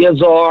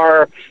ideas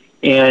are,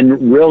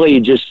 and really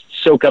just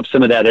soak up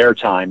some of that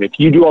airtime. If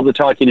you do all the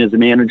talking as a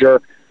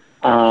manager,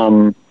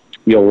 you'll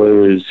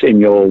lose, and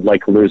you'll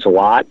lose a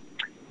lot,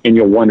 and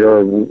you'll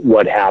wonder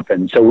what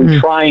happened. So we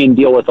try and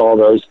deal with all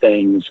those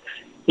things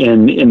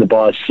in the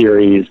Boss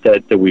series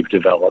that we've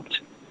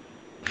developed.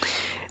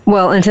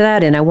 Well, and to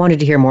that end, I wanted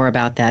to hear more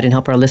about that and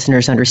help our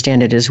listeners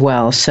understand it as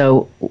well.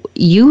 So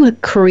you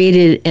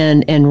created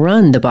and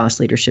run the Boss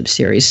Leadership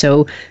Series.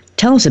 So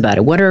tell us about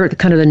it. What are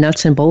kind of the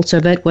nuts and bolts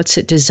of it? What's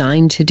it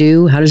designed to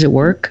do? How does it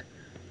work?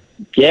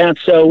 Yeah,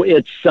 so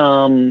it's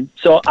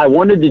so I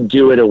wanted to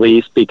do it,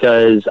 Elise,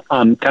 because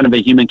I'm kind of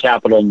a human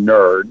capital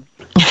nerd.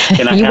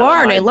 And you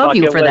are, and I love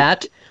you for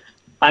that.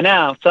 I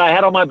know. So I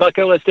had on my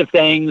bucket list of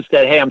things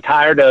that, hey, I'm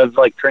tired of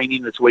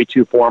training that's way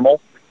too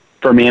formal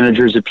for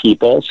managers of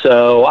people.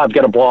 So I've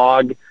got a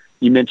blog.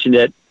 You mentioned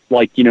it,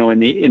 in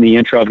the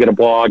intro. I've got a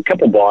blog,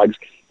 couple blogs.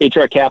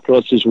 HR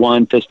Capitalist is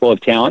one, Fistful of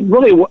Talent.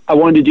 Really, I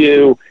wanted to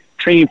do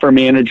training for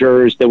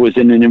managers that was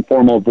in an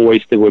informal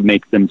voice that would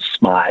make them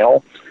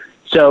smile.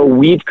 So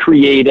we've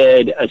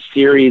created a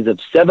series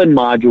of 7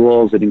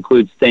 modules that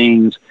includes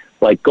things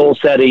like goal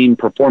setting,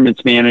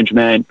 performance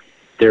management.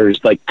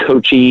 There's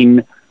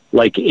coaching,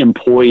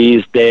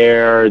 employees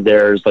there.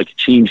 There's a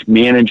change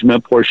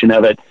management portion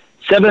of it.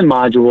 7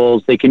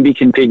 modules. They can be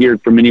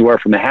configured from anywhere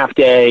from a half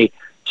day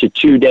to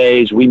 2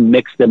 days. We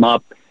mix them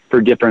up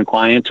for different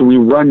clients. So we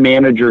run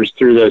managers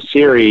through those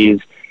series,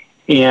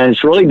 and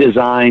it's really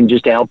designed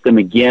just to help them,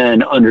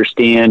 again,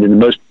 understand in the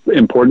most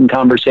important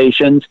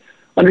conversations,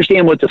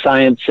 understand what the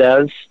science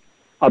says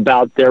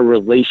about their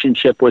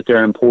relationship with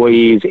their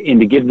employees, and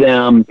to give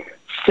them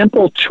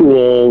simple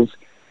tools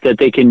that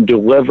they can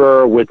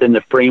deliver within the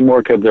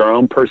framework of their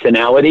own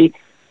personality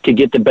to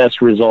get the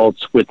best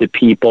results with the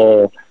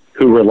people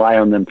who rely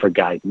on them for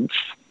guidance.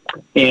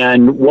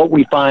 And what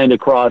we find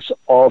across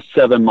all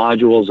 7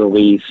 modules,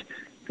 Elise,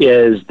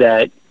 is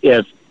that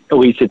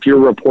if you're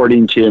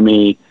reporting to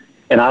me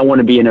and I want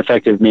to be an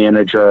effective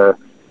manager,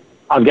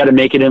 I've got to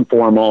make it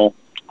informal.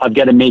 I've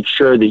got to make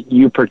sure that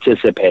you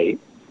participate.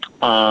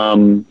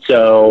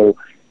 So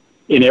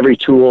in every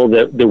tool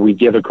that we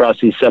give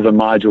across these 7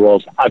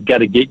 modules, I've got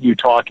to get you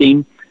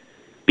talking,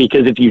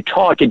 because if you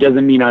talk, it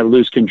doesn't mean I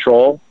lose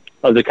control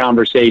of the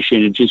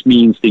conversation. It just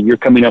means that you're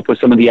coming up with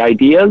some of the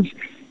ideas.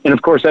 And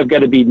of course, I've got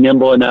to be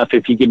nimble enough.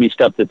 If you give me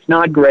stuff that's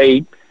not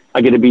great,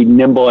 I got to be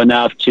nimble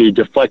enough to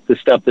deflect the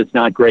stuff that's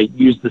not great,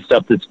 use the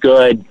stuff that's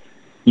good,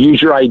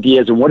 use your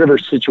ideas in whatever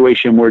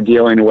situation we're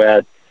dealing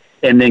with,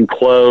 and then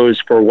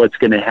close for what's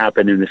going to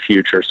happen in the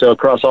future. So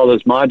across all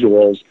those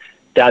modules,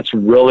 that's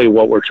really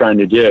what we're trying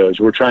to do, is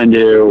we're trying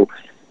to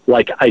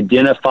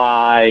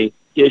identify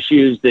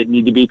issues that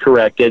need to be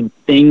corrected,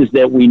 things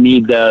that we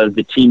need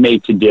the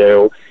teammate to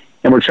do,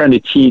 and we're trying to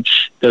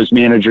teach those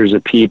managers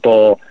of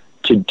people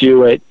to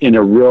do it in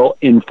a real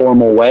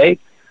informal way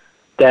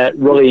that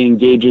really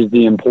engages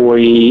the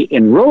employee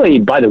and really,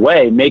 by the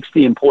way, makes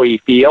the employee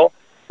feel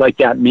like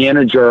that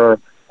manager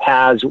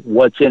has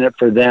what's in it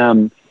for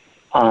them,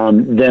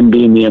 them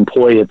being the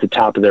employee at the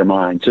top of their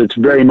mind. So it's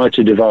very much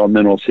a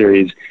developmental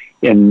series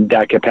in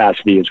that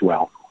capacity as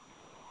well.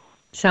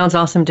 Sounds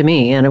awesome to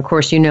me. And of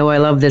course, I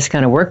love this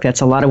kind of work. That's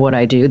a lot of what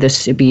I do,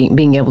 this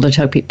being able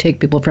to take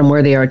people from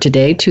where they are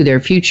today to their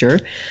future.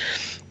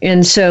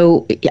 And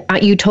so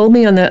you told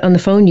me on the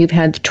phone you've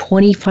had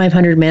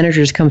 2,500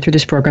 managers come through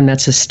this program.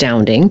 That's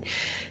astounding.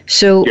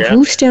 So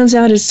Who stands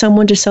out as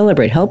someone to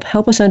celebrate?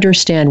 Help us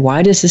understand,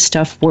 why does this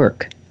stuff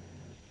work?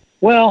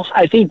 Well,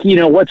 I think,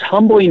 what's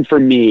humbling for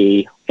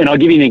me, and I'll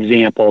give you an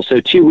example. So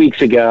 2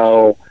 weeks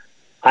ago,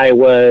 I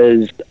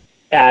was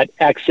at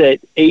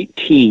Exit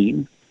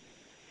 18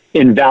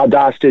 in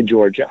Valdosta,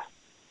 Georgia.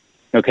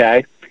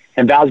 Okay?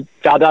 And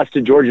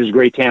Valdosta, Georgia is a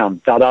great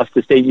town.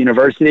 Valdosta State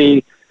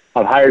University.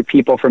 I've hired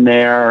people from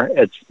there.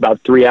 It's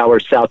about 3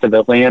 hours south of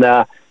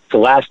Atlanta. It's the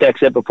last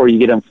exit before you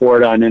get in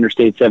Florida on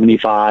Interstate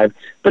 75.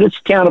 But it's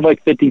a town of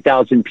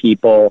 50,000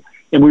 people.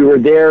 And we were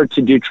there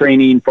to do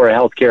training for a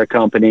healthcare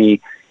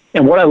company.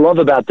 And what I love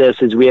about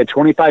this is we had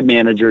 25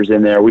 managers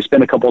in there. We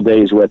spent a couple of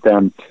days with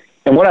them.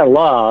 And what I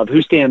love,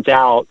 who stands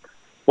out,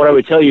 what I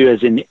would tell you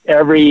is in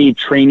every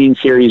training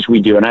series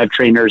we do, and I have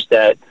trainers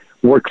that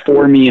work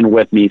for me and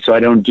with me, so I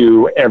don't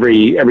do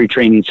every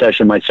training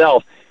session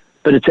myself,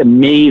 but it's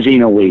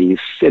amazing,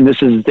 Elise, and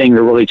this is the thing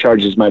that really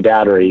charges my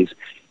batteries.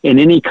 In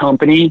any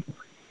company,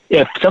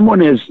 if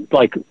someone is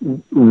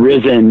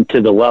risen to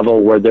the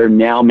level where they're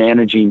now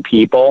managing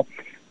people,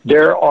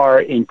 there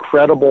are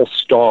incredible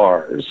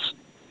stars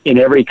in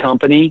every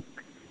company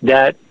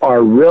that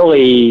are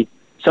really,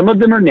 some of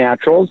them are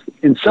naturals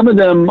and some of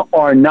them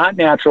are not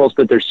naturals,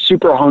 but they're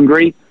super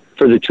hungry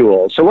for the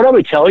tools. So what I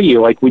would tell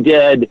you, we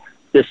did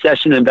this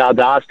session in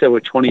Valdosta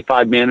with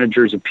 25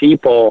 managers of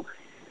people,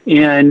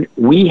 and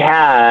we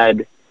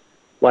had,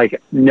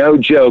 no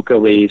joke,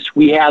 Elise,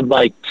 we had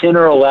 10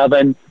 or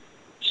 11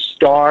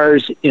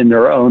 stars in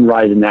their own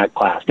right in that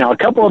class. Now, a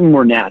couple of them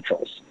were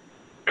naturals.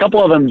 A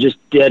couple of them just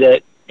did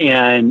it,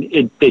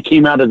 and they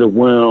came out of the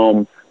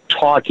womb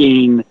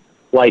talking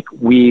like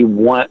we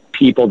want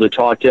people to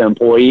talk to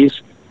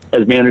employees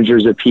as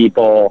managers of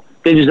people.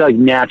 They just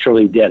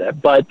naturally did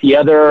it. But the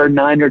other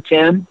 9 or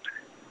 10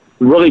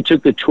 really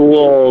took the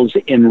tools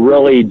and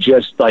really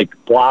just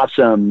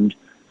blossomed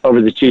over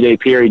the 2-day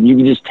period. You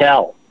can just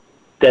tell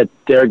that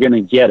they're going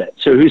to get it.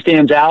 So who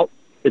stands out?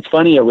 It's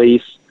funny,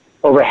 Elise,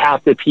 over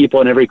half the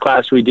people in every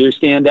class we do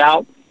stand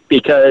out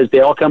because they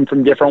all come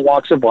from different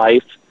walks of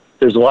life.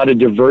 There's a lot of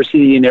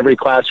diversity in every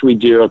class we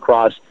do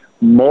across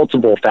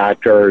multiple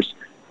factors,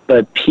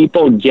 but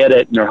people get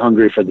it and they're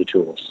hungry for the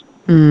tools.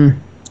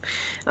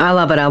 I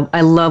love it.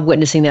 I love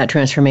witnessing that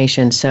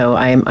transformation. So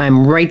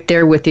I'm right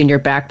there within your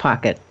back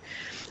pocket.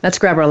 Let's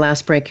grab our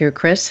last break here,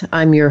 Chris.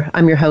 I'm your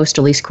host,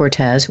 Elise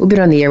Cortez. We'll be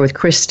on the air with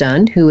Chris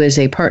Dunn, who is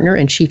a partner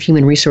and chief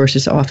human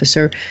resources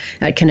officer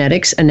at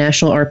Kinetics, a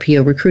national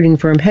RPO recruiting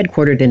firm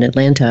headquartered in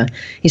Atlanta.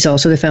 He's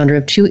also the founder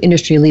of 2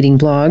 industry-leading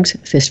blogs,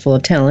 Fistful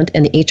of Talent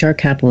and the HR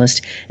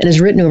Capitalist, and has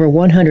written over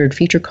 100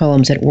 feature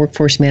columns at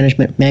Workforce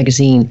Management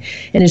magazine,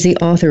 and is the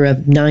author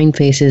of 9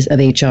 Faces of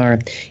HR.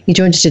 He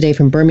joins us today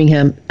from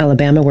Birmingham,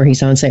 Alabama, where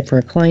he's on site for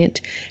a client.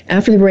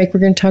 After the break,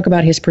 we're going to talk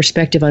about his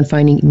perspective on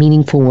finding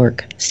meaningful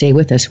work. Stay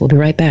with us. We'll be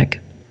right back.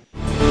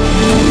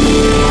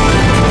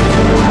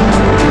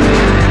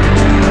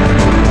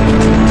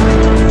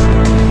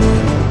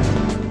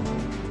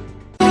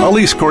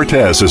 Elise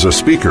Cortez is a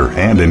speaker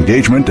and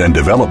engagement and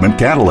development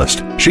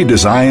catalyst. She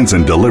designs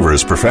and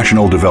delivers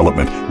professional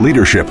development,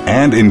 leadership,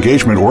 and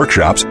engagement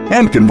workshops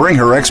and can bring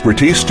her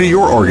expertise to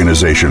your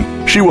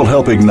organization. She will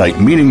help ignite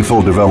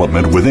meaningful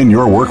development within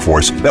your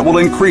workforce that will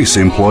increase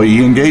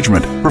employee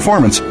engagement,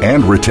 performance,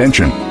 and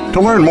retention. To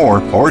learn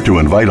more or to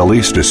invite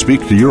Elise to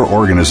speak to your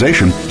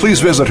organization, please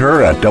visit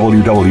her at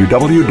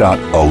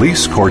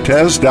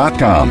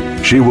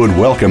www.elisecortez.com. She would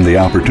welcome the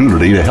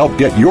opportunity to help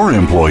get your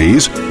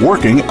employees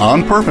working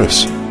on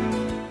purpose.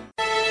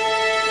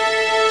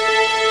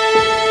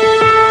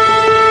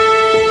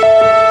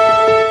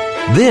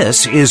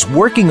 This is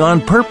Working on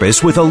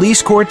Purpose with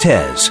Elise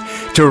Cortez.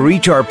 To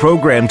reach our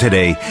program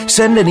today,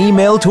 send an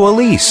email to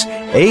Elise,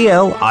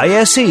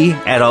 ALISE,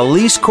 at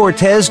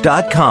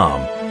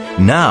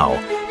EliseCortez.com.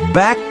 Now,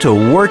 back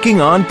to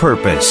Working on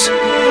Purpose.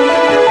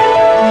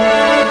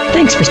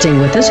 Thanks for staying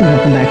with us and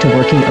welcome back to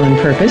Working on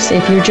Purpose.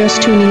 If you're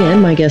just tuning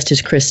in, my guest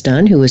is Chris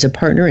Dunn, who is a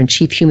partner and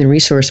chief human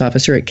resource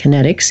officer at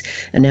Kinetics,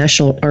 a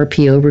national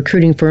RPO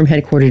recruiting firm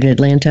headquartered in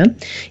Atlanta.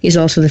 He's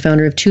also the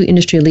founder of two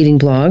industry-leading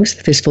blogs,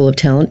 The Fistful of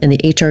Talent and The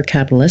HR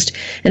Capitalist,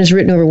 and has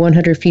written over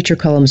 100 feature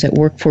columns at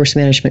Workforce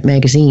Management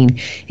magazine.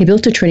 He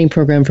built a training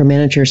program for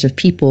managers of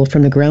people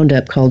from the ground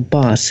up called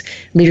BOSS,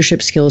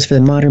 Leadership Skills for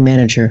the Modern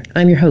Manager.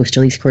 I'm your host,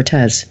 Elise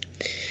Cortez.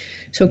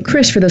 So,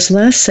 Chris, for this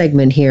last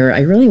segment here,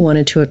 I really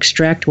wanted to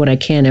extract what I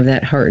can of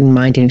that heart and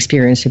mind and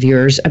experience of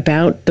yours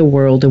about the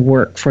world of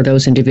work for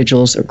those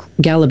individuals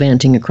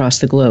gallivanting across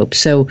the globe.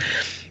 So,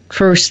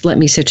 first, let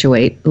me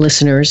situate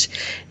listeners.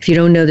 If you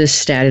don't know this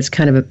stat, it's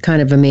kind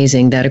of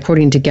amazing that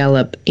according to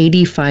Gallup,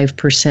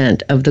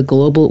 85% of the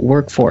global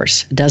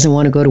workforce doesn't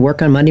want to go to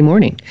work on Monday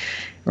morning,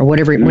 or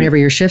whenever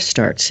your shift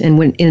starts. And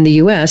when in the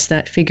U.S.,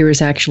 that figure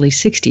is actually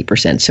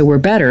 60%. So we're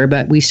better,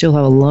 but we still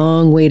have a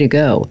long way to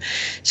go.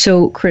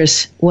 So,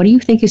 Chris, what do you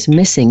think is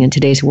missing in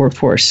today's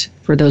workforce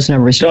for those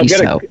numbers to be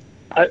so?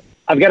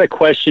 I've got a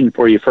question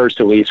for you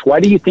first, Elise. Why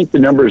do you think the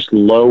number's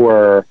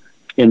lower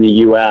in the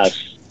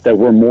U.S., that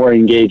we're more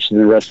engaged than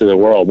the rest of the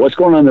world? What's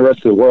going on in the rest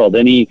of the world?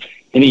 Any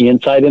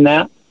insight in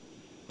that?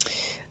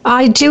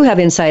 I do have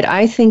insight.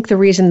 I think the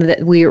reason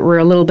that we're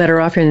a little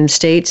better off here in the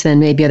States than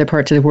maybe other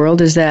parts of the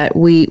world is that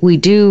we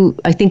do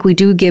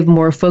give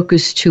more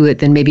focus to it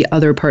than maybe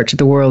other parts of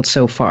the world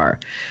so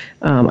far.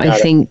 I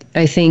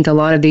think a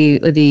lot of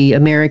the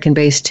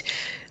American-based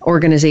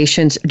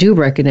organizations do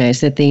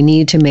recognize that they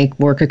need to make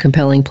work a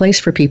compelling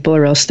place for people,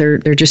 or else they're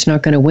just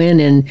not going to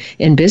win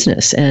in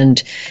business.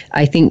 And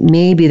I think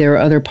maybe there are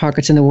other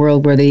pockets in the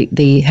world where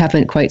they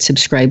haven't quite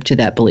subscribed to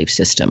that belief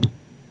system.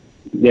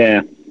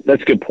 Yeah,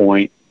 that's a good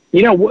point.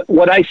 You know,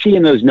 what I see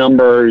in those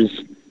numbers,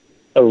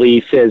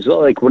 Elise, is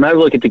like when I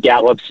look at the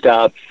Gallup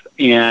stuff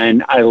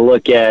and I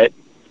look at,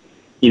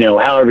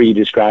 however you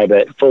describe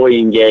it, fully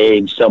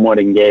engaged, somewhat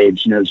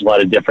engaged, there's a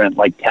lot of different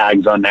like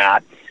tags on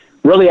that.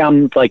 Really,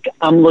 I'm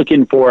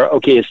looking for,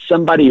 okay, is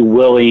somebody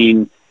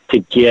willing to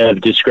give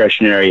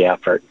discretionary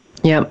effort?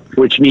 Yeah.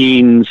 Which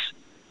means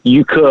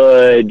you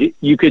could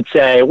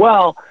say,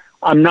 well,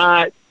 I'm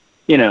not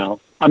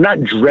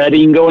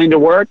dreading going to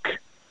work.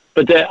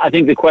 But I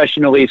think the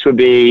question, Elise, would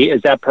be,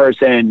 is that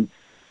person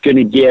going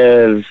to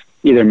give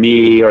either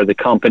me or the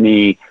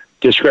company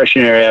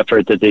discretionary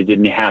effort that they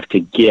didn't have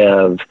to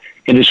give?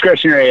 And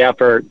discretionary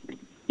effort,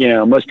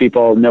 most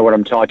people know what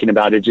I'm talking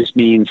about. It just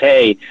means,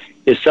 hey,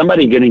 is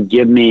somebody going to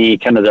give me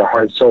kind of their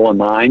heart, soul, and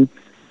mind?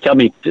 Tell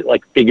me,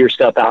 like, figure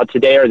stuff out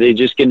today? Or are they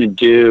just going to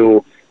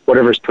do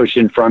whatever's pushed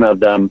in front of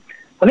them?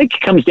 I think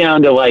it comes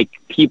down to, like,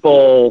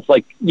 people,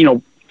 like,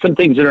 some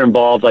things that are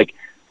involved, like,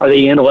 are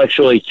they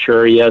intellectually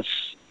curious?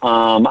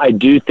 I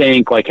do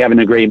think like having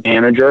a great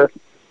manager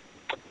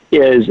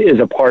is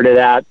a part of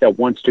that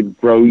wants to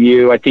grow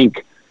you. I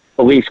think,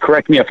 Elise,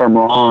 correct me if I'm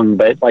wrong,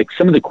 but like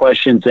some of the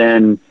questions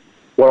in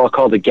what I'll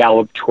call the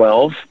Gallup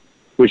 12,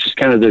 which is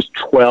kind of those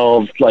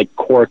 12 like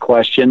core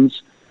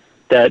questions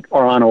that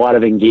are on a lot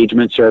of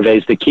engagement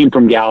surveys that came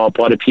from Gallup.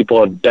 A lot of people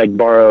have begged,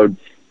 borrowed,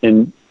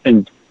 and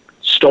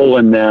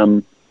stolen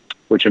them,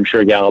 which I'm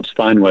sure Gallup's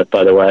fine with,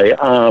 by the way.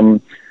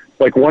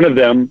 Like one of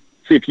them,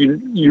 if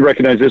you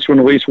recognize this one,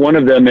 at least one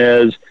of them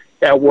is,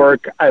 at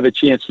work, I have a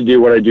chance to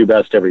do what I do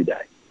best every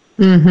day.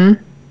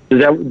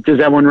 Mm-hmm. Does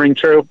that one ring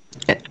true?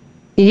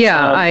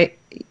 Yeah,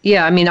 what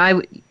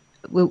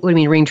do you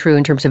mean ring true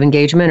in terms of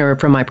engagement or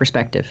from my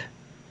perspective?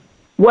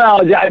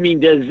 Well, I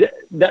mean,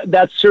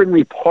 that's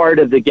certainly part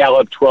of the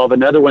Gallup 12.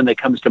 Another one that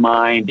comes to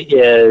mind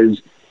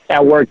is,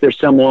 at work, there's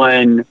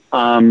someone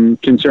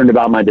concerned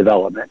about my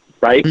development.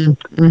 Right?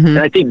 Mm-hmm. And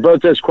I think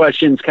both those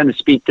questions kind of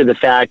speak to the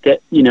fact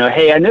that,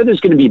 hey, I know there's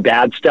going to be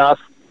bad stuff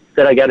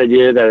that I got to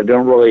do that I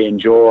don't really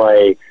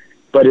enjoy,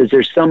 but is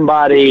there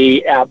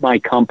somebody at my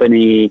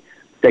company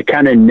that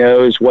kind of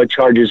knows what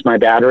charges my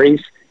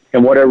batteries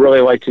and what I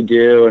really like to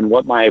do and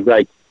what my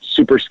like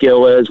super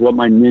skill is, what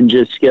my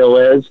ninja skill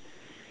is,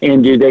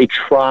 and do they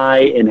try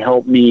and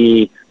help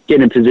me get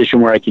in a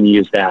position where I can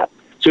use that?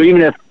 So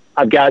even if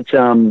I've got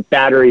some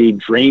battery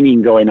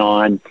draining going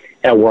on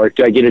at work,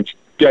 do I get a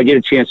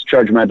chance to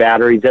charge my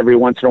batteries every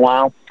once in a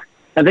while?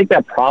 I think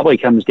that probably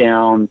comes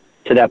down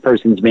to that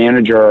person's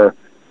manager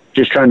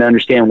just trying to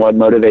understand what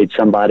motivates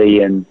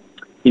somebody. And,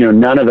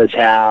 none of us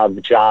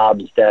have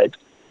jobs that,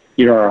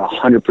 are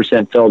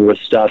 100% filled with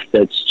stuff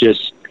that's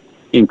just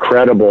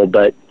incredible,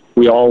 but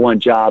we all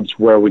want jobs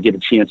where we get a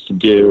chance to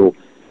do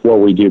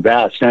what we do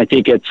best. And I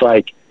think it's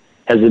like,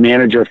 has the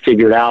manager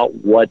figured out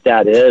what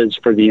that is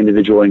for the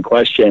individual in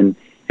question?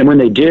 And when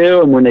they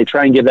do, and when they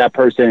try and give that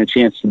person a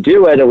chance to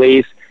do it, at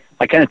least,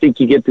 I kind of think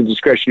you get the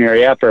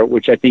discretionary effort,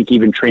 which I think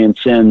even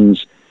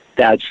transcends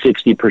that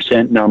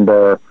 60%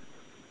 number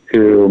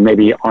who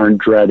maybe aren't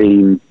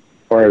dreading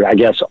or I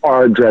guess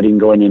are dreading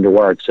going into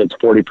work. So it's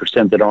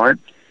 40% that aren't.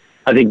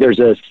 I think there's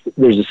a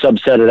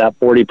subset of that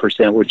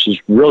 40%, which is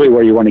really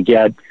where you want to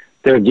get.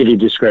 They'll give you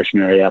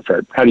discretionary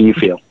effort. How do you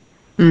feel?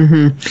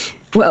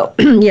 Mm-hmm. Well,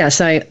 yes,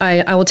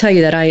 I will tell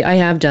you that I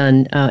have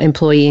done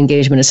employee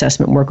engagement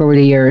assessment work over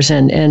the years,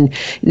 and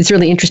it's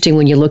really interesting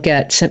when you look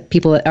at some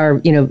people that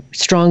are,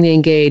 strongly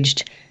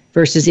engaged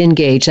versus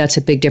engaged. That's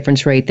a big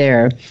difference right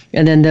there.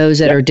 And then those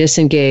that are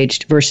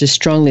disengaged versus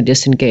strongly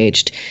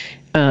disengaged.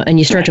 And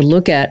you start to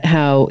look at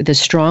how the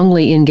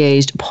strongly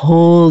engaged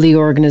pull the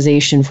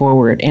organization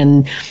forward,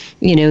 and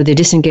the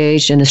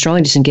disengaged and the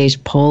strongly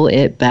disengaged pull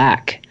it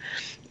back.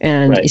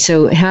 And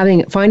so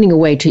finding a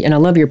way to, and I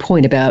love your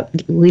point about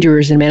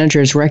leaders and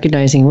managers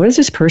recognizing, what does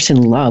this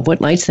person love?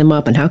 What lights them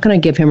up? And how can I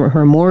give him or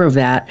her more of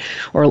that,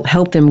 or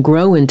help them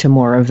grow into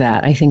more of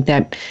that? I think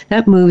that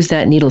moves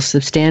that needle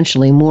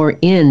substantially more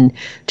in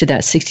to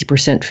that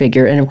 60%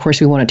 figure. And of course,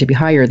 we want it to be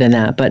higher than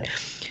that. But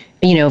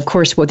of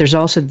course, there's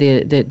also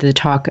the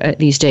talk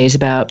these days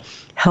about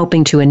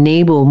helping to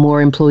enable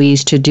more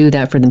employees to do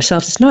that for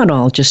themselves. It's not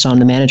all just on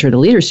the manager or the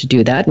leaders to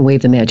do that and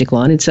wave the magic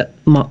wand.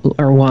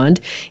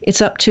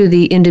 It's up to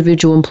the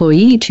individual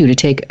employee to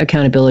take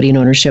accountability and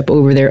ownership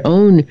over their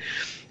own,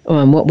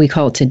 what we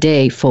call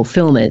today,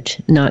 fulfillment,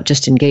 not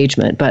just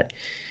engagement. But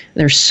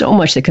there's so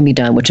much that can be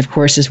done, which of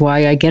course is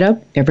why I get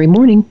up every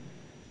morning.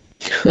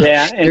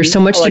 Yeah, there's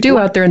so much to do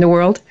out there in the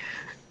world.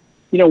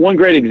 One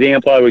great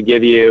example I would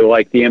give you,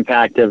 like the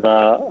impact of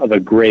a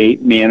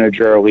great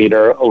manager or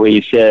leader,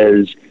 Elise,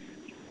 is,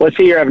 let's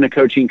say you're having a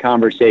coaching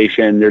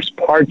conversation. There's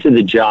parts of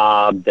the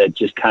job that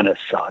just kind of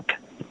suck.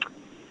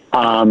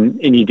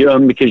 And you do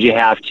them because you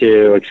have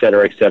to, et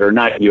cetera, et cetera.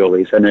 Not you,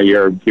 Elise. I know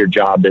your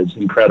job is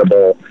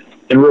incredible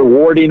and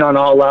rewarding on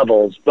all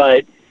levels.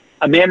 But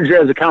a manager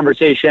has a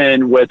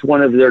conversation with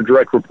one of their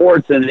direct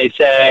reports, and they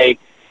say,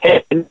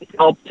 hey, I need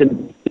help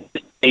to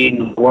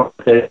maintain work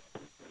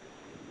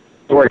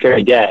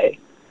every day.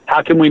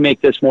 How can we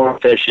make this more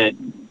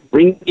efficient?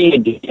 Bring the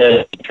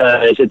idea,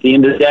 because at the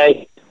end of the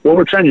day, what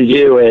we're trying to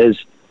do is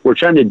we're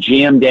trying to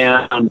jam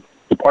down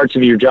the parts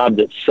of your job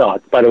that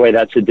suck. By the way,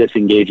 that's a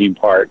disengaging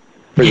part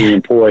for the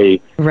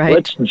employee. Right.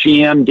 Let's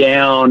jam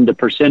down the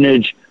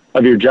percentage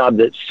of your job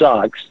that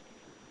sucks.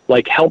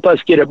 Like, help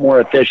us get it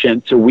more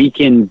efficient so we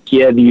can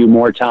give you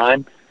more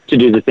time to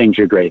do the things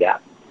you're great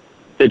at.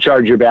 To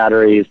charge your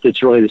batteries,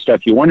 that's really the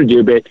stuff you want to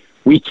do, but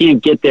we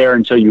can't get there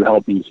until you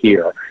help me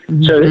here.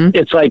 Mm-hmm. So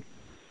it's like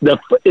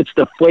it's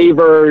the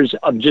flavors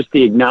of just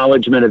the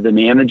acknowledgement of the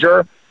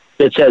manager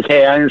that says,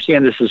 hey, I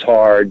understand this is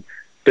hard,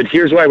 but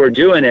here's why we're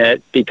doing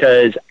it,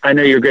 because I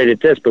know you're great at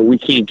this, but we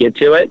can't get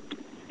to it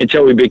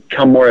until we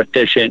become more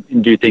efficient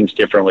and do things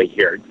differently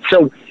here.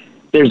 So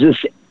there's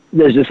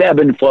this ebb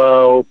and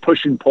flow,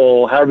 push and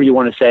pull, however you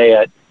want to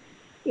say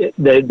it,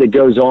 that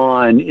goes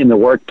on in the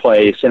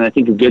workplace. And I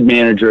think a good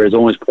manager is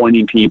always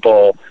pointing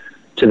people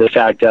to the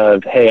fact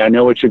of, hey, I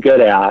know what you're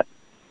good at,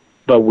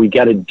 but we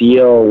got to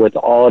deal with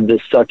all of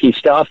this sucky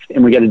stuff,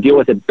 and we got to deal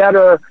with it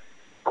better,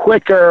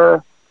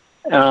 quicker,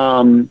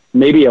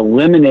 maybe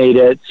eliminate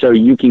it so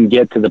you can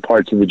get to the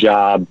parts of the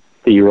job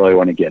that you really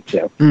want to get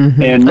to.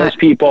 Mm-hmm. And most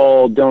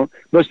people don't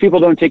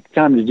take the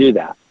time to do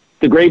that.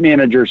 The great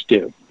managers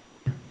do.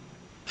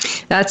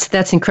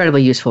 That's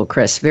incredibly useful,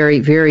 Chris. Very,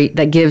 very.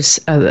 That gives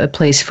a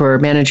place for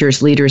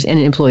managers, leaders, and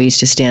employees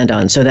to stand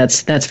on. So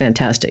that's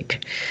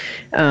fantastic.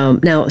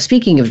 Now,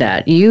 speaking of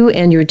that, you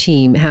and your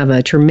team have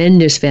a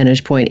tremendous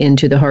vantage point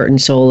into the heart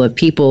and soul of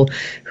people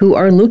who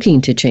are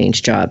looking to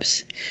change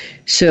jobs.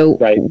 So,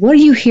 What do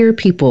you hear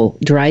people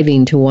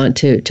driving to want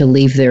to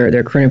leave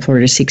their current employer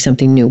to seek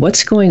something new?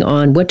 What's going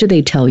on? What do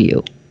they tell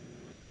you?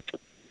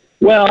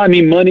 Well, I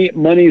mean, money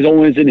is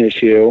always an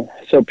issue.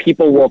 So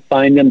people will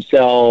find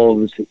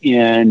themselves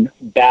in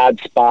bad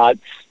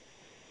spots,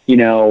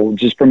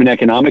 just from an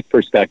economic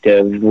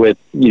perspective with,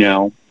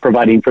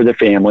 providing for their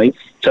families.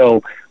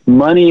 So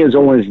money is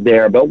always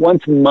there. But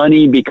once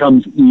money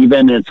becomes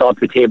even and it's off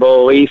the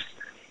table, at least,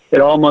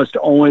 it almost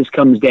always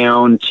comes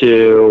down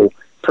to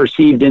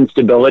perceived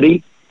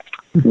instability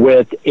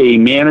with a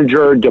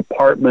manager,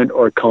 department,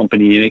 or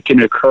company. And it can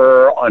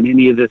occur on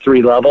any of the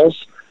three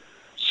levels.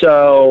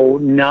 So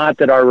not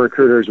that our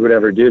recruiters would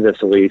ever do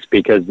this, Elise,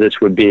 because this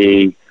would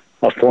be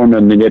a form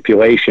of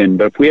manipulation.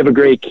 But if we have a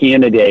great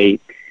candidate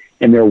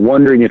and they're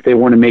wondering if they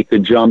want to make the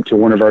jump to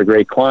one of our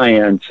great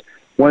clients,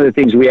 one of the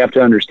things we have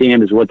to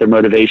understand is what their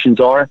motivations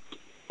are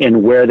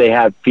and where they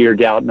have fear,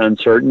 doubt, and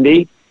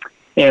uncertainty.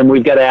 And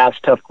we've got to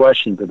ask tough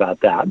questions about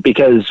that,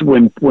 because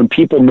when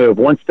people move,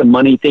 once the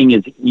money thing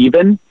is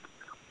even,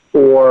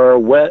 or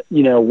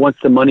once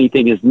the money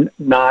thing is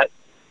not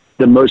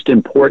the most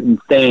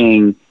important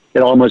thing, it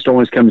almost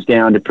always comes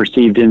down to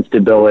perceived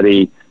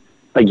instability,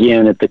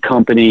 again, at the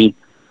company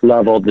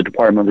level, the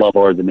department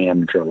level, or the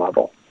manager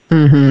level.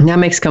 Mm-hmm. That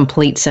makes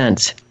complete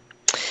sense.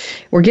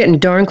 We're getting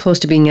darn close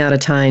to being out of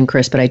time,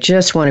 Chris, but I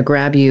just want to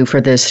grab you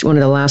for this. One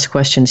of the last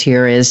questions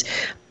here is,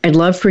 I'd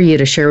love for you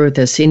to share with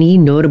us any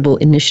notable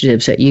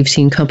initiatives that you've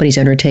seen companies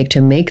undertake to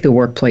make the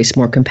workplace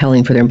more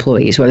compelling for their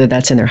employees, whether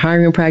that's in their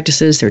hiring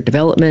practices, their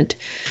development.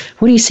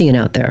 What are you seeing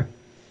out there?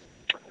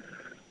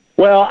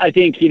 Well, I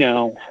think,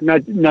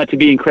 not to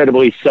be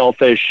incredibly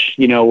selfish,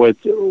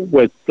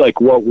 with like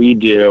what we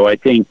do, I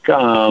think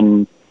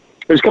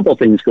there's a couple of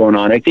things going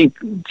on. I think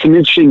some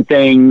interesting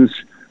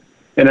things,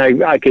 and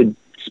I could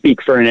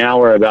speak for an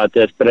hour about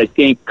this, but I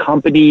think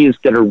companies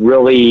that are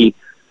really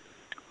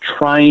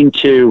trying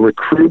to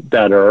recruit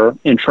better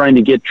and trying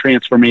to get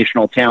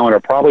transformational talent are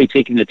probably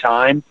taking the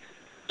time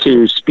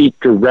to speak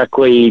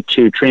directly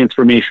to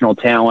transformational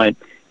talent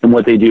and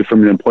what they do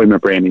from an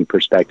employment branding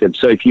perspective.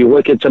 So if you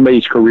look at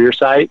somebody's career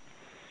site,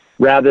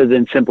 rather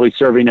than simply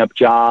serving up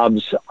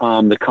jobs,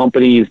 the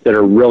companies that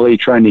are really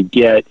trying to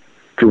get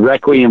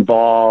directly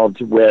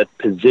involved with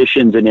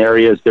positions in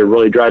areas that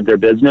really drive their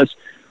business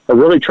are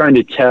really trying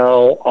to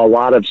tell a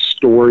lot of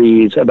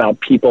stories about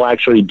people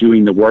actually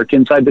doing the work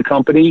inside the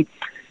company.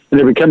 And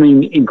they're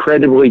becoming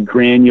incredibly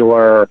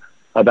granular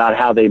about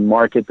how they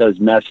market those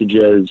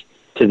messages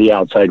to the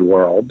outside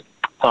world.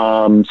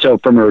 So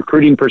from a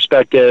recruiting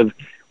perspective,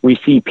 we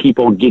see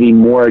people getting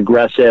more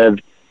aggressive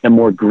and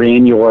more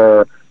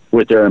granular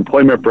with their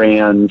employment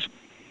brands.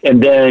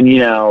 And then,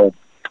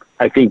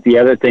 I think the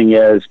other thing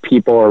is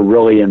people are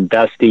really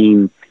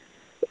investing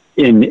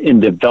in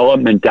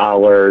development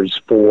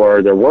dollars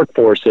for their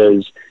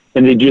workforces,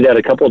 and they do that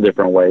a couple of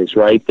different ways,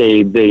 right?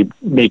 They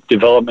make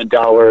development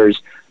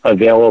dollars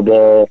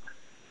available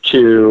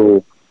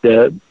to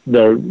the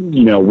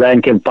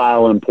rank and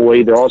file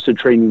employee. They're also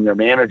training their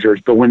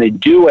managers, but when they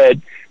do it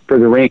for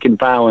the rank and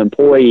file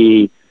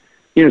employee,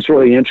 it's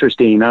really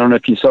interesting. I don't know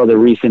if you saw the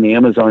recent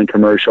Amazon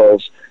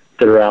commercials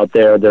that are out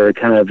there. They're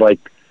kind of like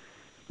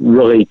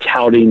really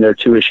touting their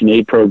tuition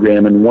aid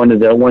program, and one of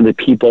the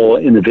people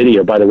in the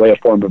video, by the way, a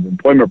form of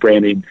employment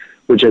branding,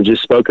 which I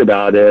just spoke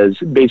about, is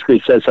basically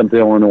says something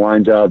along the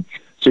lines of,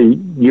 so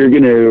you're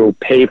going to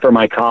pay for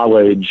my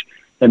college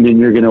and then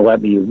you're going to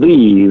let me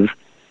leave.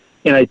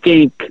 And I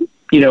think,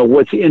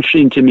 what's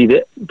interesting to me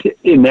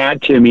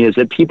is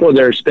that people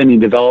that are spending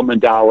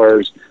development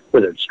dollars,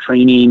 whether it's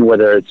training,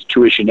 whether it's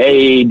tuition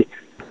aid,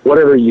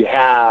 whatever you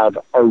have,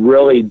 are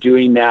really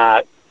doing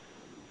that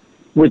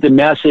with the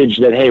message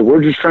that, hey,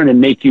 we're just trying to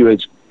make you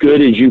as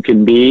good as you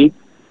can be.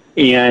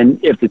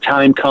 And if the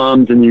time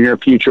comes in the near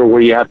future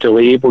where you have to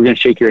leave, we're going to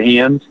shake your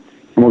hands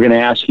and we're going to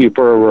ask you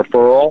for a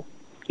referral,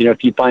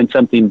 if you find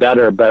something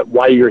better. But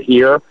while you're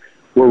here,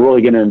 we're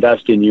really going to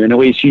invest in you. And at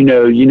least kind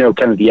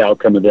of the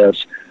outcome of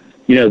this.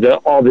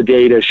 All the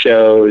data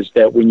shows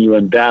that when you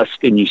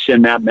invest and you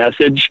send that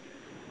message,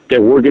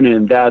 that we're going to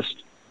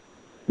invest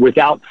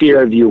without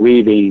fear of you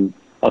leaving.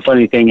 A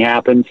funny thing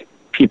happens,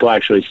 people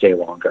actually stay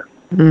longer,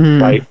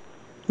 right?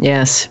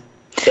 Yes.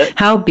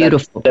 How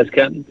beautiful. That's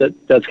kind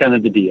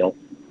of the deal.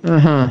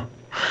 Uh-huh.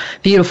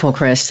 Beautiful,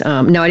 Chris.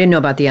 No, I didn't know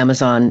about the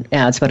Amazon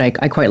ads, but I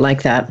quite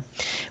like that.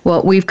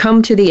 Well, we've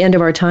come to the end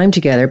of our time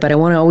together, but I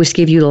want to always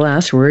give you the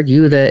last word,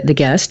 you, the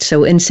guest.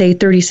 So in, say,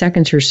 30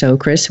 seconds or so,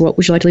 Chris, what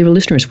would you like to leave our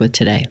listeners with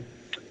today?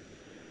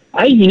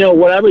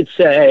 What I would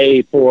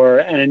say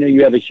and I know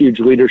you have a huge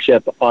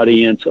leadership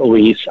audience,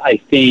 Elise, I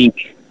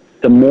think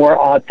the more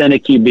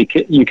authentic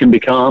you can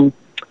become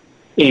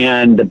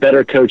and the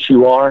better coach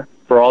you are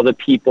for all the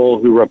people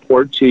who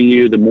report to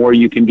you, the more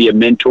you can be a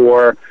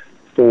mentor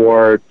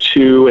for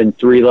 2 and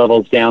 3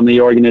 levels down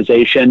the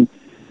organization.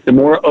 The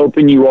more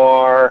open you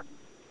are,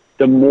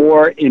 the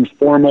more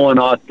informal and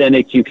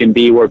authentic you can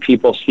be where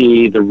people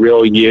see the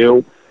real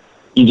you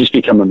just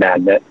become a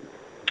magnet.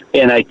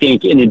 And I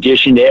think in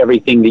addition to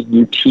everything that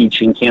you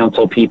teach and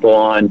counsel people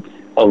on,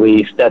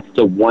 Elise, that's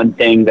the one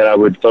thing that I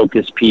would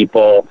focus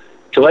people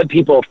to let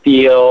people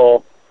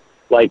feel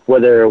like,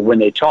 whether when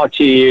they talk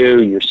to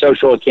you, your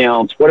social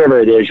accounts,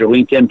 whatever it is, your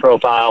LinkedIn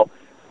profile,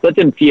 let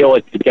them feel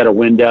like they've got a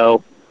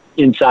window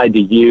inside to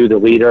you, the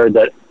leader,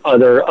 that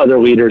other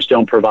leaders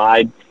don't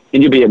provide.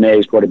 And you'll be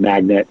amazed what a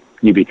magnet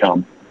you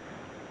become.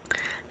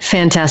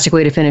 Fantastic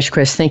way to finish,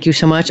 Chris. Thank you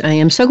so much. I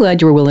am so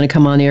glad you were willing to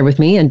come on the air with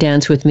me and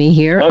dance with me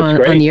here on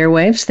the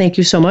airwaves. Thank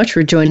you so much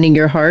for joining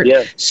your heart,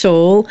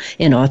 soul,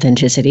 and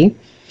authenticity.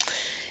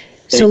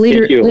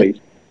 Thank you, Elise.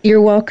 You're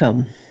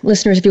welcome.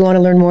 Listeners, if you want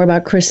to learn more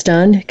about Chris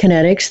Dunn,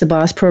 Kinetics, the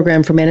BOSS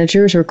program for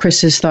managers, or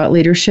Chris's thought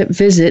leadership,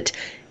 visit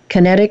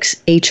Kinetics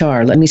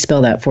HR. Let me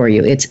spell that for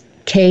you. It's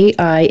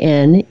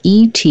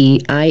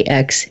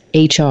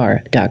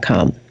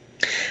KINETIXHR.com.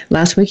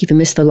 Last week, if you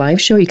missed the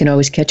live show, you can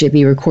always catch it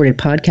via recorded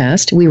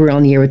podcast. We were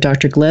on the air with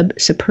Dr. Gleb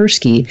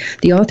Sapersky,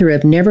 the author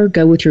of Never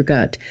Go With Your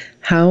Gut,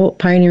 How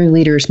Pioneering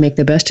Leaders Make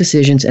the Best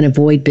Decisions and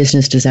Avoid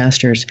Business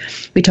Disasters.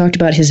 We talked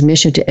about his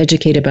mission to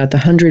educate about the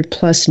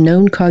 100+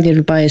 known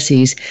cognitive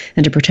biases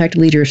and to protect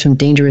leaders from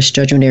dangerous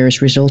judgment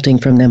errors resulting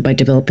from them by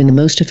developing the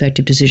most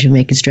effective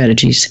decision-making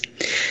strategies.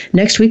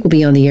 Next week, we'll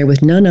be on the air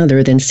with none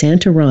other than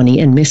Santa Rani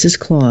and Mrs.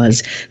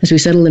 Claus as we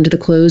settle into the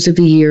close of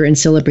the year and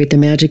celebrate the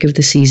magic of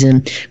the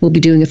season. We'll be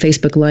doing a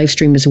Facebook live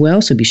stream as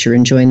well, so be sure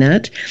and join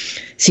that.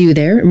 See you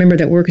there. Remember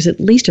that work is at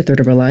least a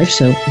third of our life,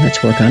 so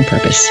let's work on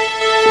purpose.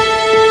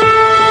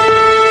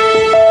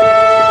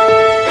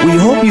 We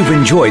hope you've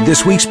enjoyed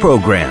this week's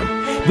program.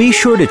 Be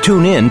sure to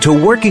tune in to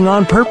Working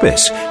on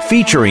Purpose,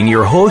 featuring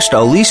your host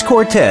Elise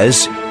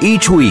Cortez,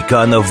 each week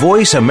on the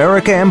Voice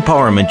America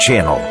Empowerment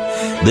Channel.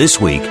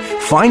 This week,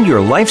 find your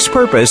life's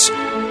purpose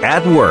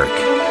at work.